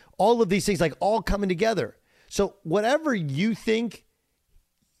James. All of these things, like, all coming together. So whatever you think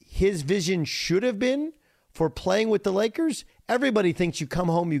his vision should have been for playing with the Lakers, everybody thinks you come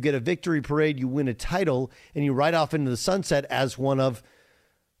home, you get a victory parade, you win a title, and you ride off into the sunset as one of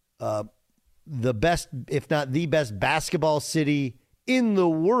the best, if not the best, basketball city in the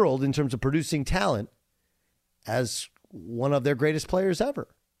world in terms of producing talent, as one of their greatest players ever.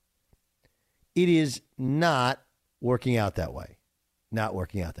 It is not working out that way. Not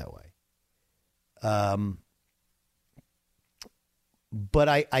working out that way. But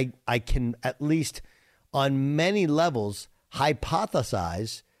I can at least on many levels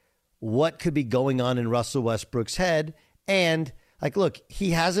hypothesize what could be going on in Russell Westbrook's head. And, like, look,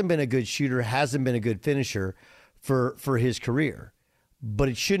 he hasn't been a good shooter, hasn't been a good finisher for his career, but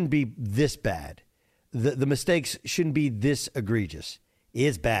it shouldn't be this bad. The mistakes shouldn't be this egregious. It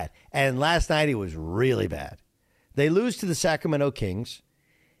is bad. And last night it was really bad. They lose to the Sacramento Kings,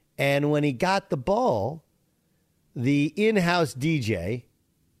 and when he got the ball, the in-house DJ,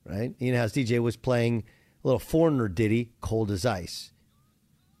 right? The in-house DJ was playing a little Foreigner ditty, Cold as Ice.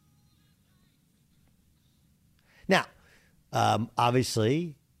 Now,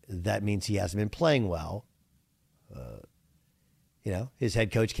 obviously, that means he hasn't been playing well. His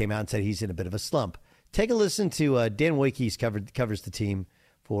head coach came out and said he's in a bit of a slump. Take a listen to Dan Wojcicki covers the team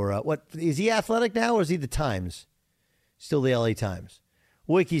for what is he Athletic now, or is he the Times? Still the LA Times.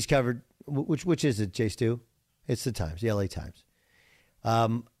 Wojcicki's covered. Which is it, Jay Stu? It's the Times, the LA Times.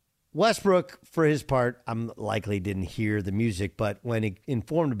 Westbrook, for his part, likely didn't hear the music, but when he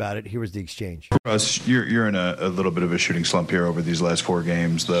informed about it, here was the exchange. Russ, you're in a little bit of a shooting slump here over these last 4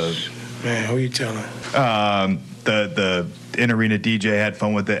 games. Man, who are you telling? The in-arena DJ had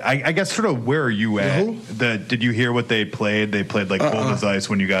fun with it. I guess sort of where are you at? Did you hear what they played? They played like Cold as Ice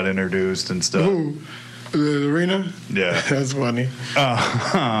when you got introduced and stuff. Who? The arena? Yeah. That's funny.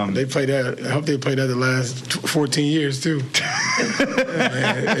 They play that. I hope they play that the last 14 years, too.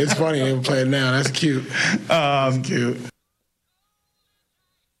 Man, it's funny they play it now. That's cute. That's cute.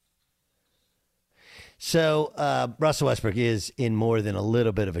 So Russell Westbrook is in more than a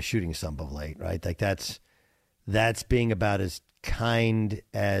little bit of a shooting slump of late, right? Like that's being about as kind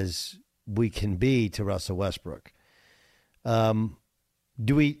as we can be to Russell Westbrook.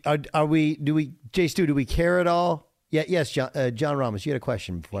 Do we, Jay Stu, do we care at all? Yeah, yes, John Ramos, you had a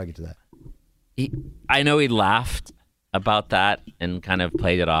question before I get to that. I know he laughed about that and kind of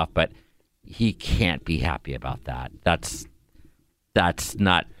played it off, but he can't be happy about that. That's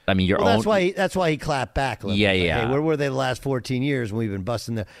not. I mean, that's why he clapped back. Yeah. Hey, where were they the last 14 years when we've been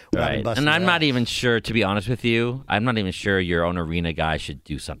busting the right? And I'm not even sure, to be honest with you. I'm not even sure your own arena guy should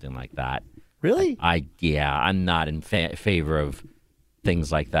do something like that. Really? I'm not in favor of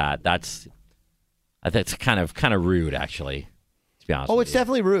things like that. That's kind of rude, actually. To be honest. Oh, it's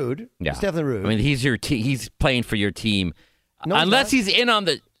definitely rude. Yeah. It's definitely rude. I mean, he's your he's playing for your team, no, unless he's in on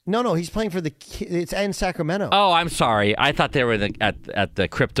the. No, he's playing for it's in Sacramento. Oh, I'm sorry. I thought they were at the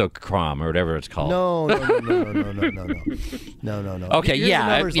Crypto-Crom or whatever it's called. No. Okay,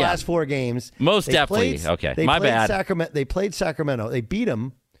 yeah. Last 4 games. Most definitely. Okay, my bad. They played Sacramento. They beat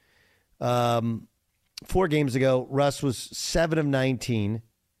them 4 games ago. Russ was 7 of 19.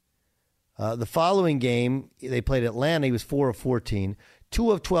 The following game, they played Atlanta. He was 4 of 14.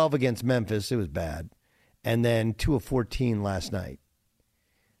 2 of 12 against Memphis. It was bad. And then 2 of 14 last night.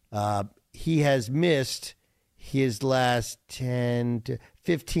 He has missed his last 10 to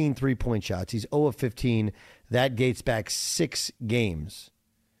 15 3-point shots. He's 0 of 15. That dates back 6 games.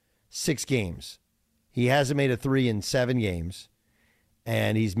 6 games. He hasn't made a 3 in 7 games.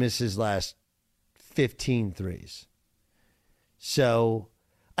 And he's missed his last 15 threes. So,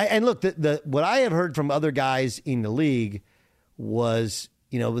 and look, what I have heard from other guys in the league was,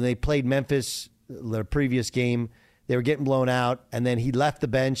 when they played Memphis, their previous game, they were getting blown out, and then he left the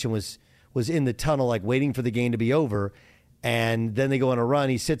bench and was in the tunnel, like waiting for the game to be over. And then they go on a run.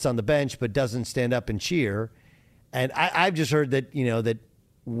 He sits on the bench but doesn't stand up and cheer. And I've just heard that that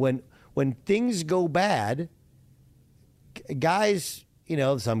when things go bad, guys,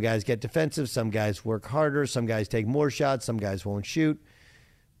 some guys get defensive, some guys work harder, some guys take more shots, some guys won't shoot.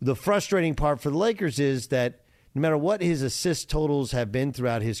 The frustrating part for the Lakers is that no matter what his assist totals have been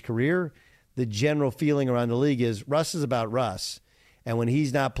throughout his career, the general feeling around the league is Russ is about Russ. And when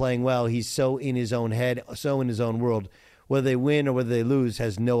he's not playing well, he's so in his own head, so in his own world. Whether they win or whether they lose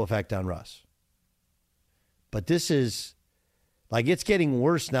has no effect on Russ. But this is, like, it's getting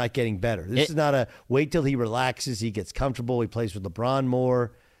worse, not getting better. This is not a wait till he relaxes, he gets comfortable, he plays with LeBron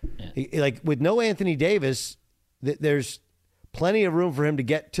more. Yeah. Like, with no Anthony Davis, there's plenty of room for him to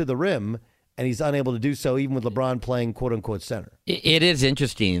get to the rim, and he's unable to do so even with LeBron playing quote-unquote center. It is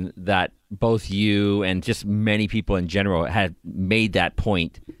interesting that both you and just many people in general had made that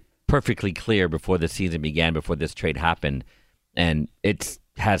point perfectly clear before the season began, before this trade happened, and it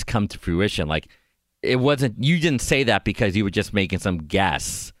has come to fruition. Like, it wasn't, you didn't say that because you were just making some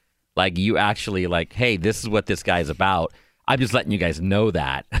guess. Like, you actually, like, hey, this is what this guy's about. I'm just letting you guys know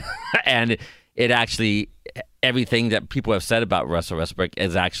that. And it actually, everything that people have said about Russell Westbrook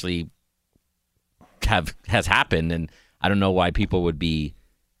is actually has happened, and I don't know why people would be,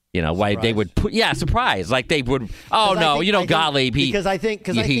 why they would put, surprised. Like they would, Gottlieb, because I think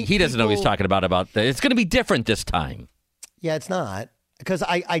he doesn't know what he's talking about it's going to be different this time. Yeah, it's not. Because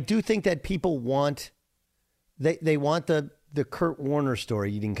I do think that people want, they want the Kurt Warner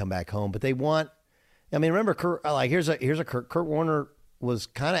story. You didn't come back home, but they want, remember Kurt, here's a Kurt Warner was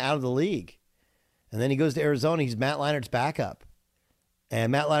kind of out of the league. And then he goes to Arizona. He's Matt Leinert's backup.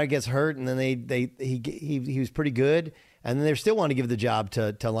 And Matt Leinart gets hurt, and then he was pretty good, and then they still want to give the job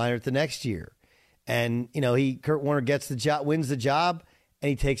to Leinart the next year, and Kurt Warner gets the job, wins the job, and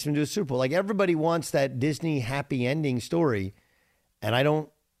he takes him to a Super Bowl. Like everybody wants that Disney happy ending story, and I don't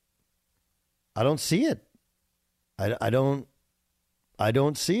see it. I don't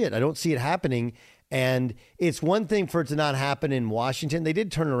see it. I don't see it happening. And it's one thing for it to not happen in Washington. They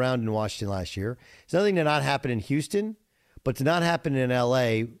did turn it around in Washington last year. It's another thing to not happen in Houston. But to not happen in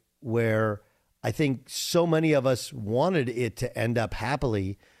L.A., where I think so many of us wanted it to end up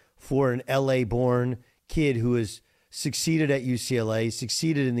happily for an L.A.-born kid who has succeeded at UCLA,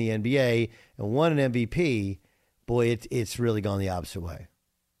 succeeded in the NBA, and won an MVP, boy, it's really gone the opposite way.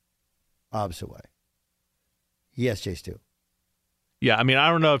 Opposite way. Yes, Jay Stu. Yeah, I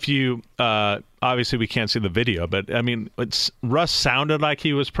don't know if you obviously we can't see the video, but Russ sounded like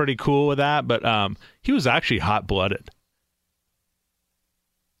he was pretty cool with that, but he was actually hot-blooded.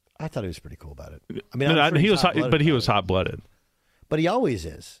 I thought he was pretty cool about it. He was hot-blooded. But he always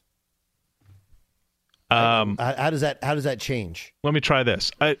is. How does that change? Let me try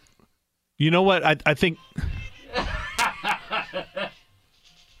this. You know what? I think.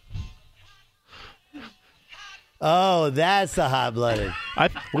 Oh, that's the hot-blooded. We're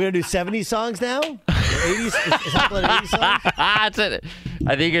going to do 70s songs now? 80s? Hot-blooded 80s songs? That's it.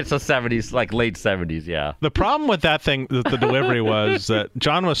 I think it's the 70s, like late 70s, yeah. The problem with that thing, the delivery was that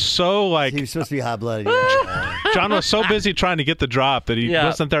John was so like... He was supposed to be hot-blooded. Yeah. John was so busy trying to get the drop that he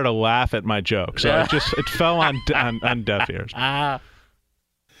wasn't there to laugh at my joke. So it fell on deaf ears.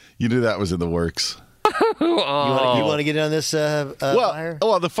 You knew that was in the works. You want to get in on this fire?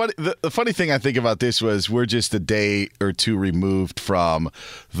 Well, the funny thing I think about this was we're just a day or two removed from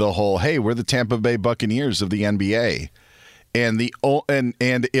the whole, hey, we're the Tampa Bay Buccaneers of the NBA. And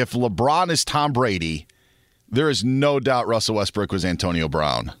if LeBron is Tom Brady, there is no doubt Russell Westbrook was Antonio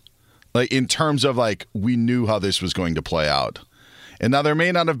Brown. Like in terms of we knew how this was going to play out. And now there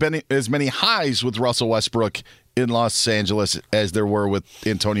may not have been as many highs with Russell Westbrook in Los Angeles as there were with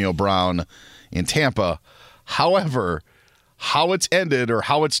Antonio Brown in Tampa. However, how it's ended or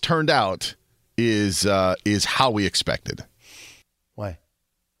how it's turned out is how we expected. Why?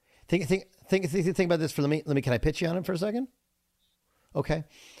 Think about this for let me. Can I pitch you on it for a second? Okay.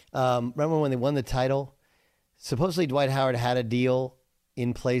 Remember when they won the title? Supposedly Dwight Howard had a deal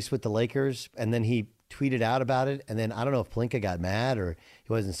in place with the Lakers, and then he tweeted out about it. And then I don't know if Pelinka got mad or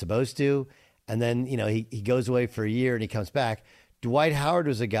he wasn't supposed to. And then he goes away for a year and he comes back. Dwight Howard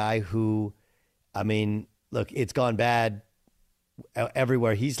was a guy who, look, it's gone bad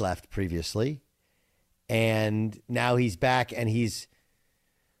everywhere he's left previously. And now he's back and he's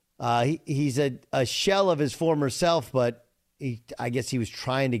a shell of his former self, but I guess he was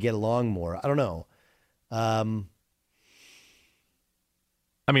trying to get along more. I don't know.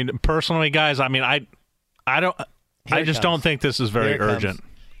 Personally, guys, I don't think this is very urgent.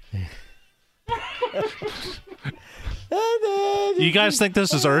 You guys think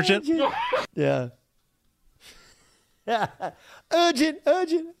this is urgent? Yeah. Urgent.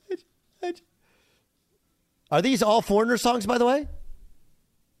 Are these all Foreigner songs, by the way?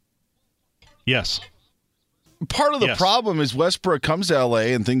 Yes. Part of the problem is Westbrook comes to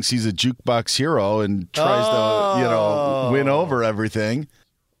L.A. and thinks he's a jukebox hero and tries to, win over everything.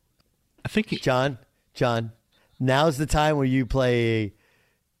 I think John, Now's the time where you play.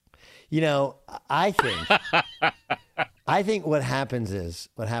 I think what happens is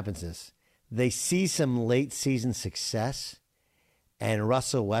they see some late season success, and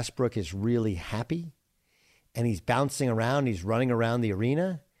Russell Westbrook is really happy, and he's bouncing around, he's running around the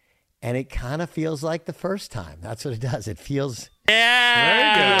arena, and it kind of feels like the first time. That's what it does. It feels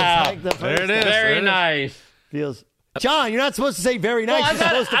very good. Like the first there it is. time. Very nice. Feels. John, you're not supposed to say very nice. You're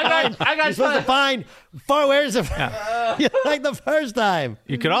supposed to find far words of like the first time.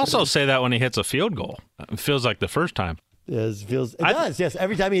 You could also say that when he hits a field goal. It feels like the first time. Yes, it does. Yes,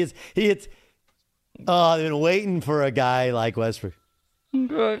 every time he hits. Oh, I've been waiting for a guy like Westbrook.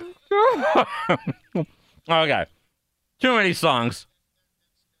 Okay. Too many songs.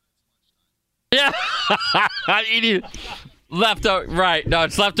 Yeah. Eating leftover. Right. No,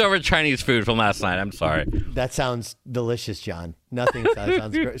 it's leftover Chinese food from last night. I'm sorry. That sounds delicious, John. Nothing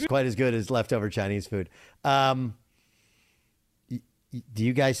sounds quite as good as leftover Chinese food. Do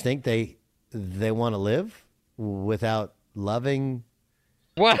you guys think they want to live without loving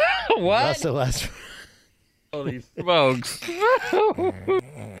what? Russell Westbrook? Holy smokes.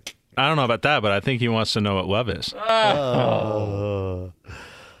 I don't know about that, but I think he wants to know what love is.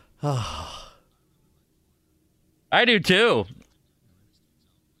 I do too.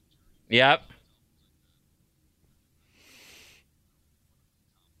 Yep.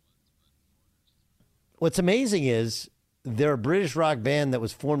 What's amazing is they're a British rock band that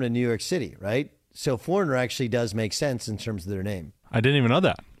was formed in New York City, right? So Foreigner actually does make sense in terms of their name. I didn't even know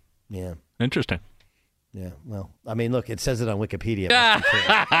that. Yeah. Interesting. Yeah. Well, I mean, look, it says it on Wikipedia.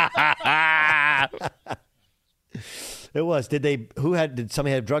 It was. Did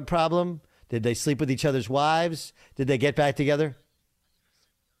somebody have a drug problem? Did they sleep with each other's wives? Did they get back together?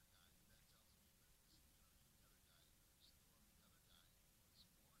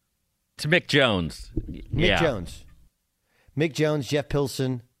 It's Mick Jones. Mick Jones, Jeff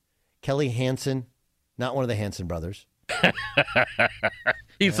Pilson, Kelly Hansen, not one of the Hansen brothers.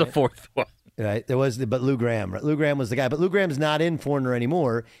 He's the fourth one. Right. But Lou Gramm. Right? Lou Gramm was the guy, but Lou Gramm's not in Foreigner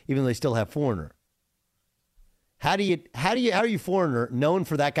anymore, even though they still have Foreigner. How are you Foreigner, known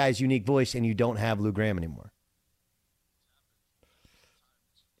for that guy's unique voice, and you don't have Lou Gramm anymore?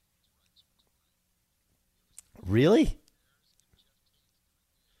 Really?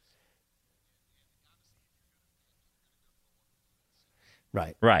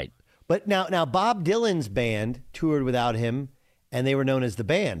 Right. But now Bob Dylan's band toured without him, and they were known as the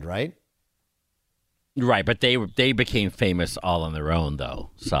band, right? Right, but they became famous all on their own,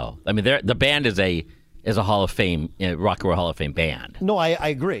 though. So I mean, the band is a Hall of Fame, Rock and Roll Hall of Fame band. No, I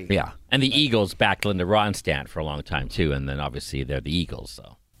agree. Yeah, and the Eagles backed Linda Ronstadt for a long time too, and then obviously they're the Eagles.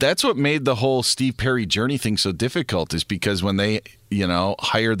 So that's what made the whole Steve Perry Journey thing so difficult, is because when they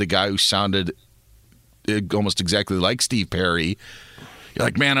hired the guy who sounded almost exactly like Steve Perry. You're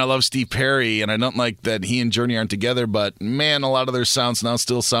like, man, I love Steve Perry, and I don't like that he and Journey aren't together, but, man, a lot of their sounds now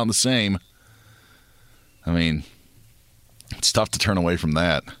still sound the same. I mean, it's tough to turn away from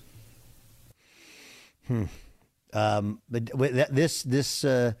that. But this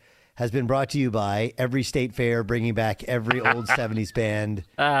has been brought to you by every state fair, bringing back every old 70s band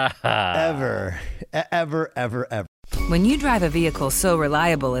ever. When you drive a vehicle so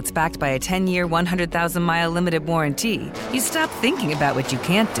reliable it's backed by a 10-year, 100,000-mile limited warranty, you stop thinking about what you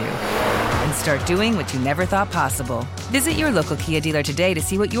can't do and start doing what you never thought possible. Visit your local Kia dealer today to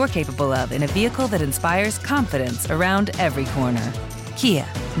see what you're capable of in a vehicle that inspires confidence around every corner. Kia,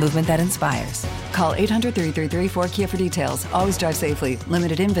 movement that inspires. Call 800-333-4KIA for details. Always drive safely.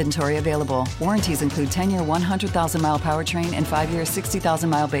 Limited inventory available. Warranties include 10-year, 100,000-mile powertrain and 5-year,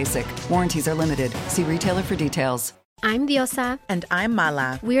 60,000-mile basic. Warranties are limited. See retailer for details. I'm Diosa. And I'm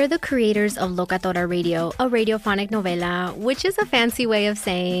Mala. We are the creators of Locatora Radio, a radiophonic novela, which is a fancy way of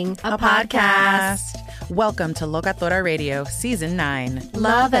saying a podcast. Welcome to Locatora Radio, Season 9.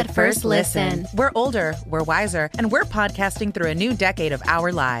 Love at first listen. We're older, we're wiser, and we're podcasting through a new decade of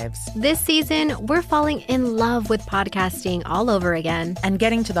our lives. This season, we're falling in love with podcasting all over again. And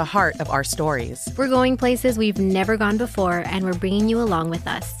getting to the heart of our stories. We're going places we've never gone before, and we're bringing you along with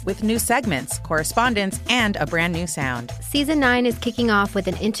us. With new segments, correspondence, and a brand new sound. Season 9 is kicking off with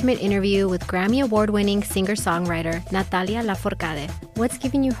an intimate interview with Grammy Award-winning singer-songwriter Natalia Lafourcade. What's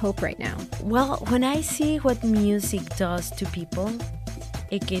giving you hope right now? Well, when I see what music does to people,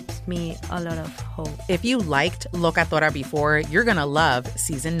 it gives me a lot of hope. If you liked Locatora before, you're going to love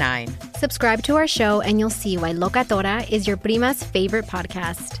Season 9. Subscribe to our show and you'll see why Locatora is your prima's favorite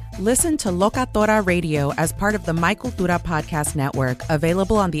podcast. Listen to Locatora Radio as part of the My Cultura Podcast Network,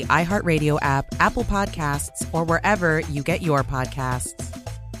 available on the iHeartRadio app, Apple Podcasts, or wherever you get your podcasts.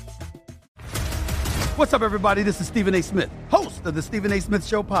 What's up, everybody? This is Stephen A. Smith, host of the Stephen A. Smith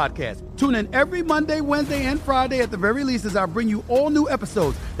Show podcast. Tune in every Monday, Wednesday, and Friday at the very least as I bring you all new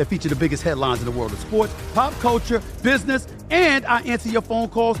episodes that feature the biggest headlines in the world of sports, pop culture, business, and I answer your phone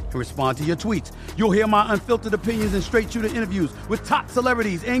calls and respond to your tweets. You'll hear my unfiltered opinions and straight-shooter interviews with top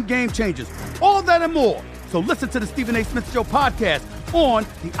celebrities and game changers. All that and more. So listen to the Stephen A. Smith Show podcast on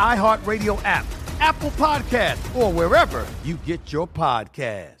the iHeartRadio app, Apple Podcasts, or wherever you get your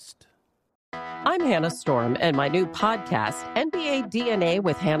podcast. I'm Hannah Storm, and my new podcast, NBA DNA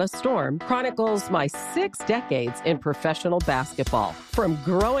with Hannah Storm, chronicles my 6 decades in professional basketball. From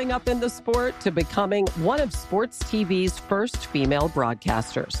growing up in the sport to becoming one of sports TV's first female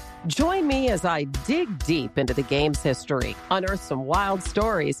broadcasters. Join me as I dig deep into the game's history, unearth some wild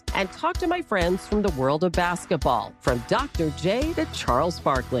stories, and talk to my friends from the world of basketball, from Dr. J to Charles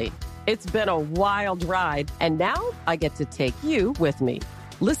Barkley. It's been a wild ride, and now I get to take you with me.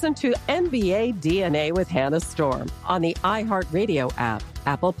 Listen to NBA DNA with Hannah Storm on the iHeartRadio app,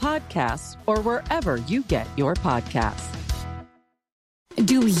 Apple Podcasts, or wherever you get your podcasts.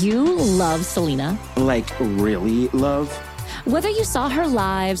 Do you love Selena? Like, really love? Whether you saw her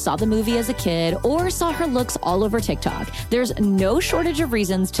live, saw the movie as a kid, or saw her looks all over TikTok, there's no shortage of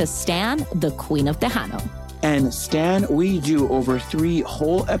reasons to stan the Queen of Tejano. And Stan, we do over 3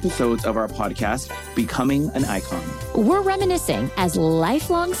 whole episodes of our podcast, Becoming an Icon. We're reminiscing as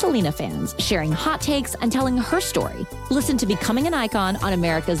lifelong Selena fans, sharing hot takes and telling her story. Listen to Becoming an Icon on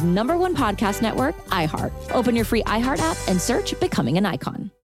America's #1 podcast network, iHeart. Open your free iHeart app and search Becoming an Icon.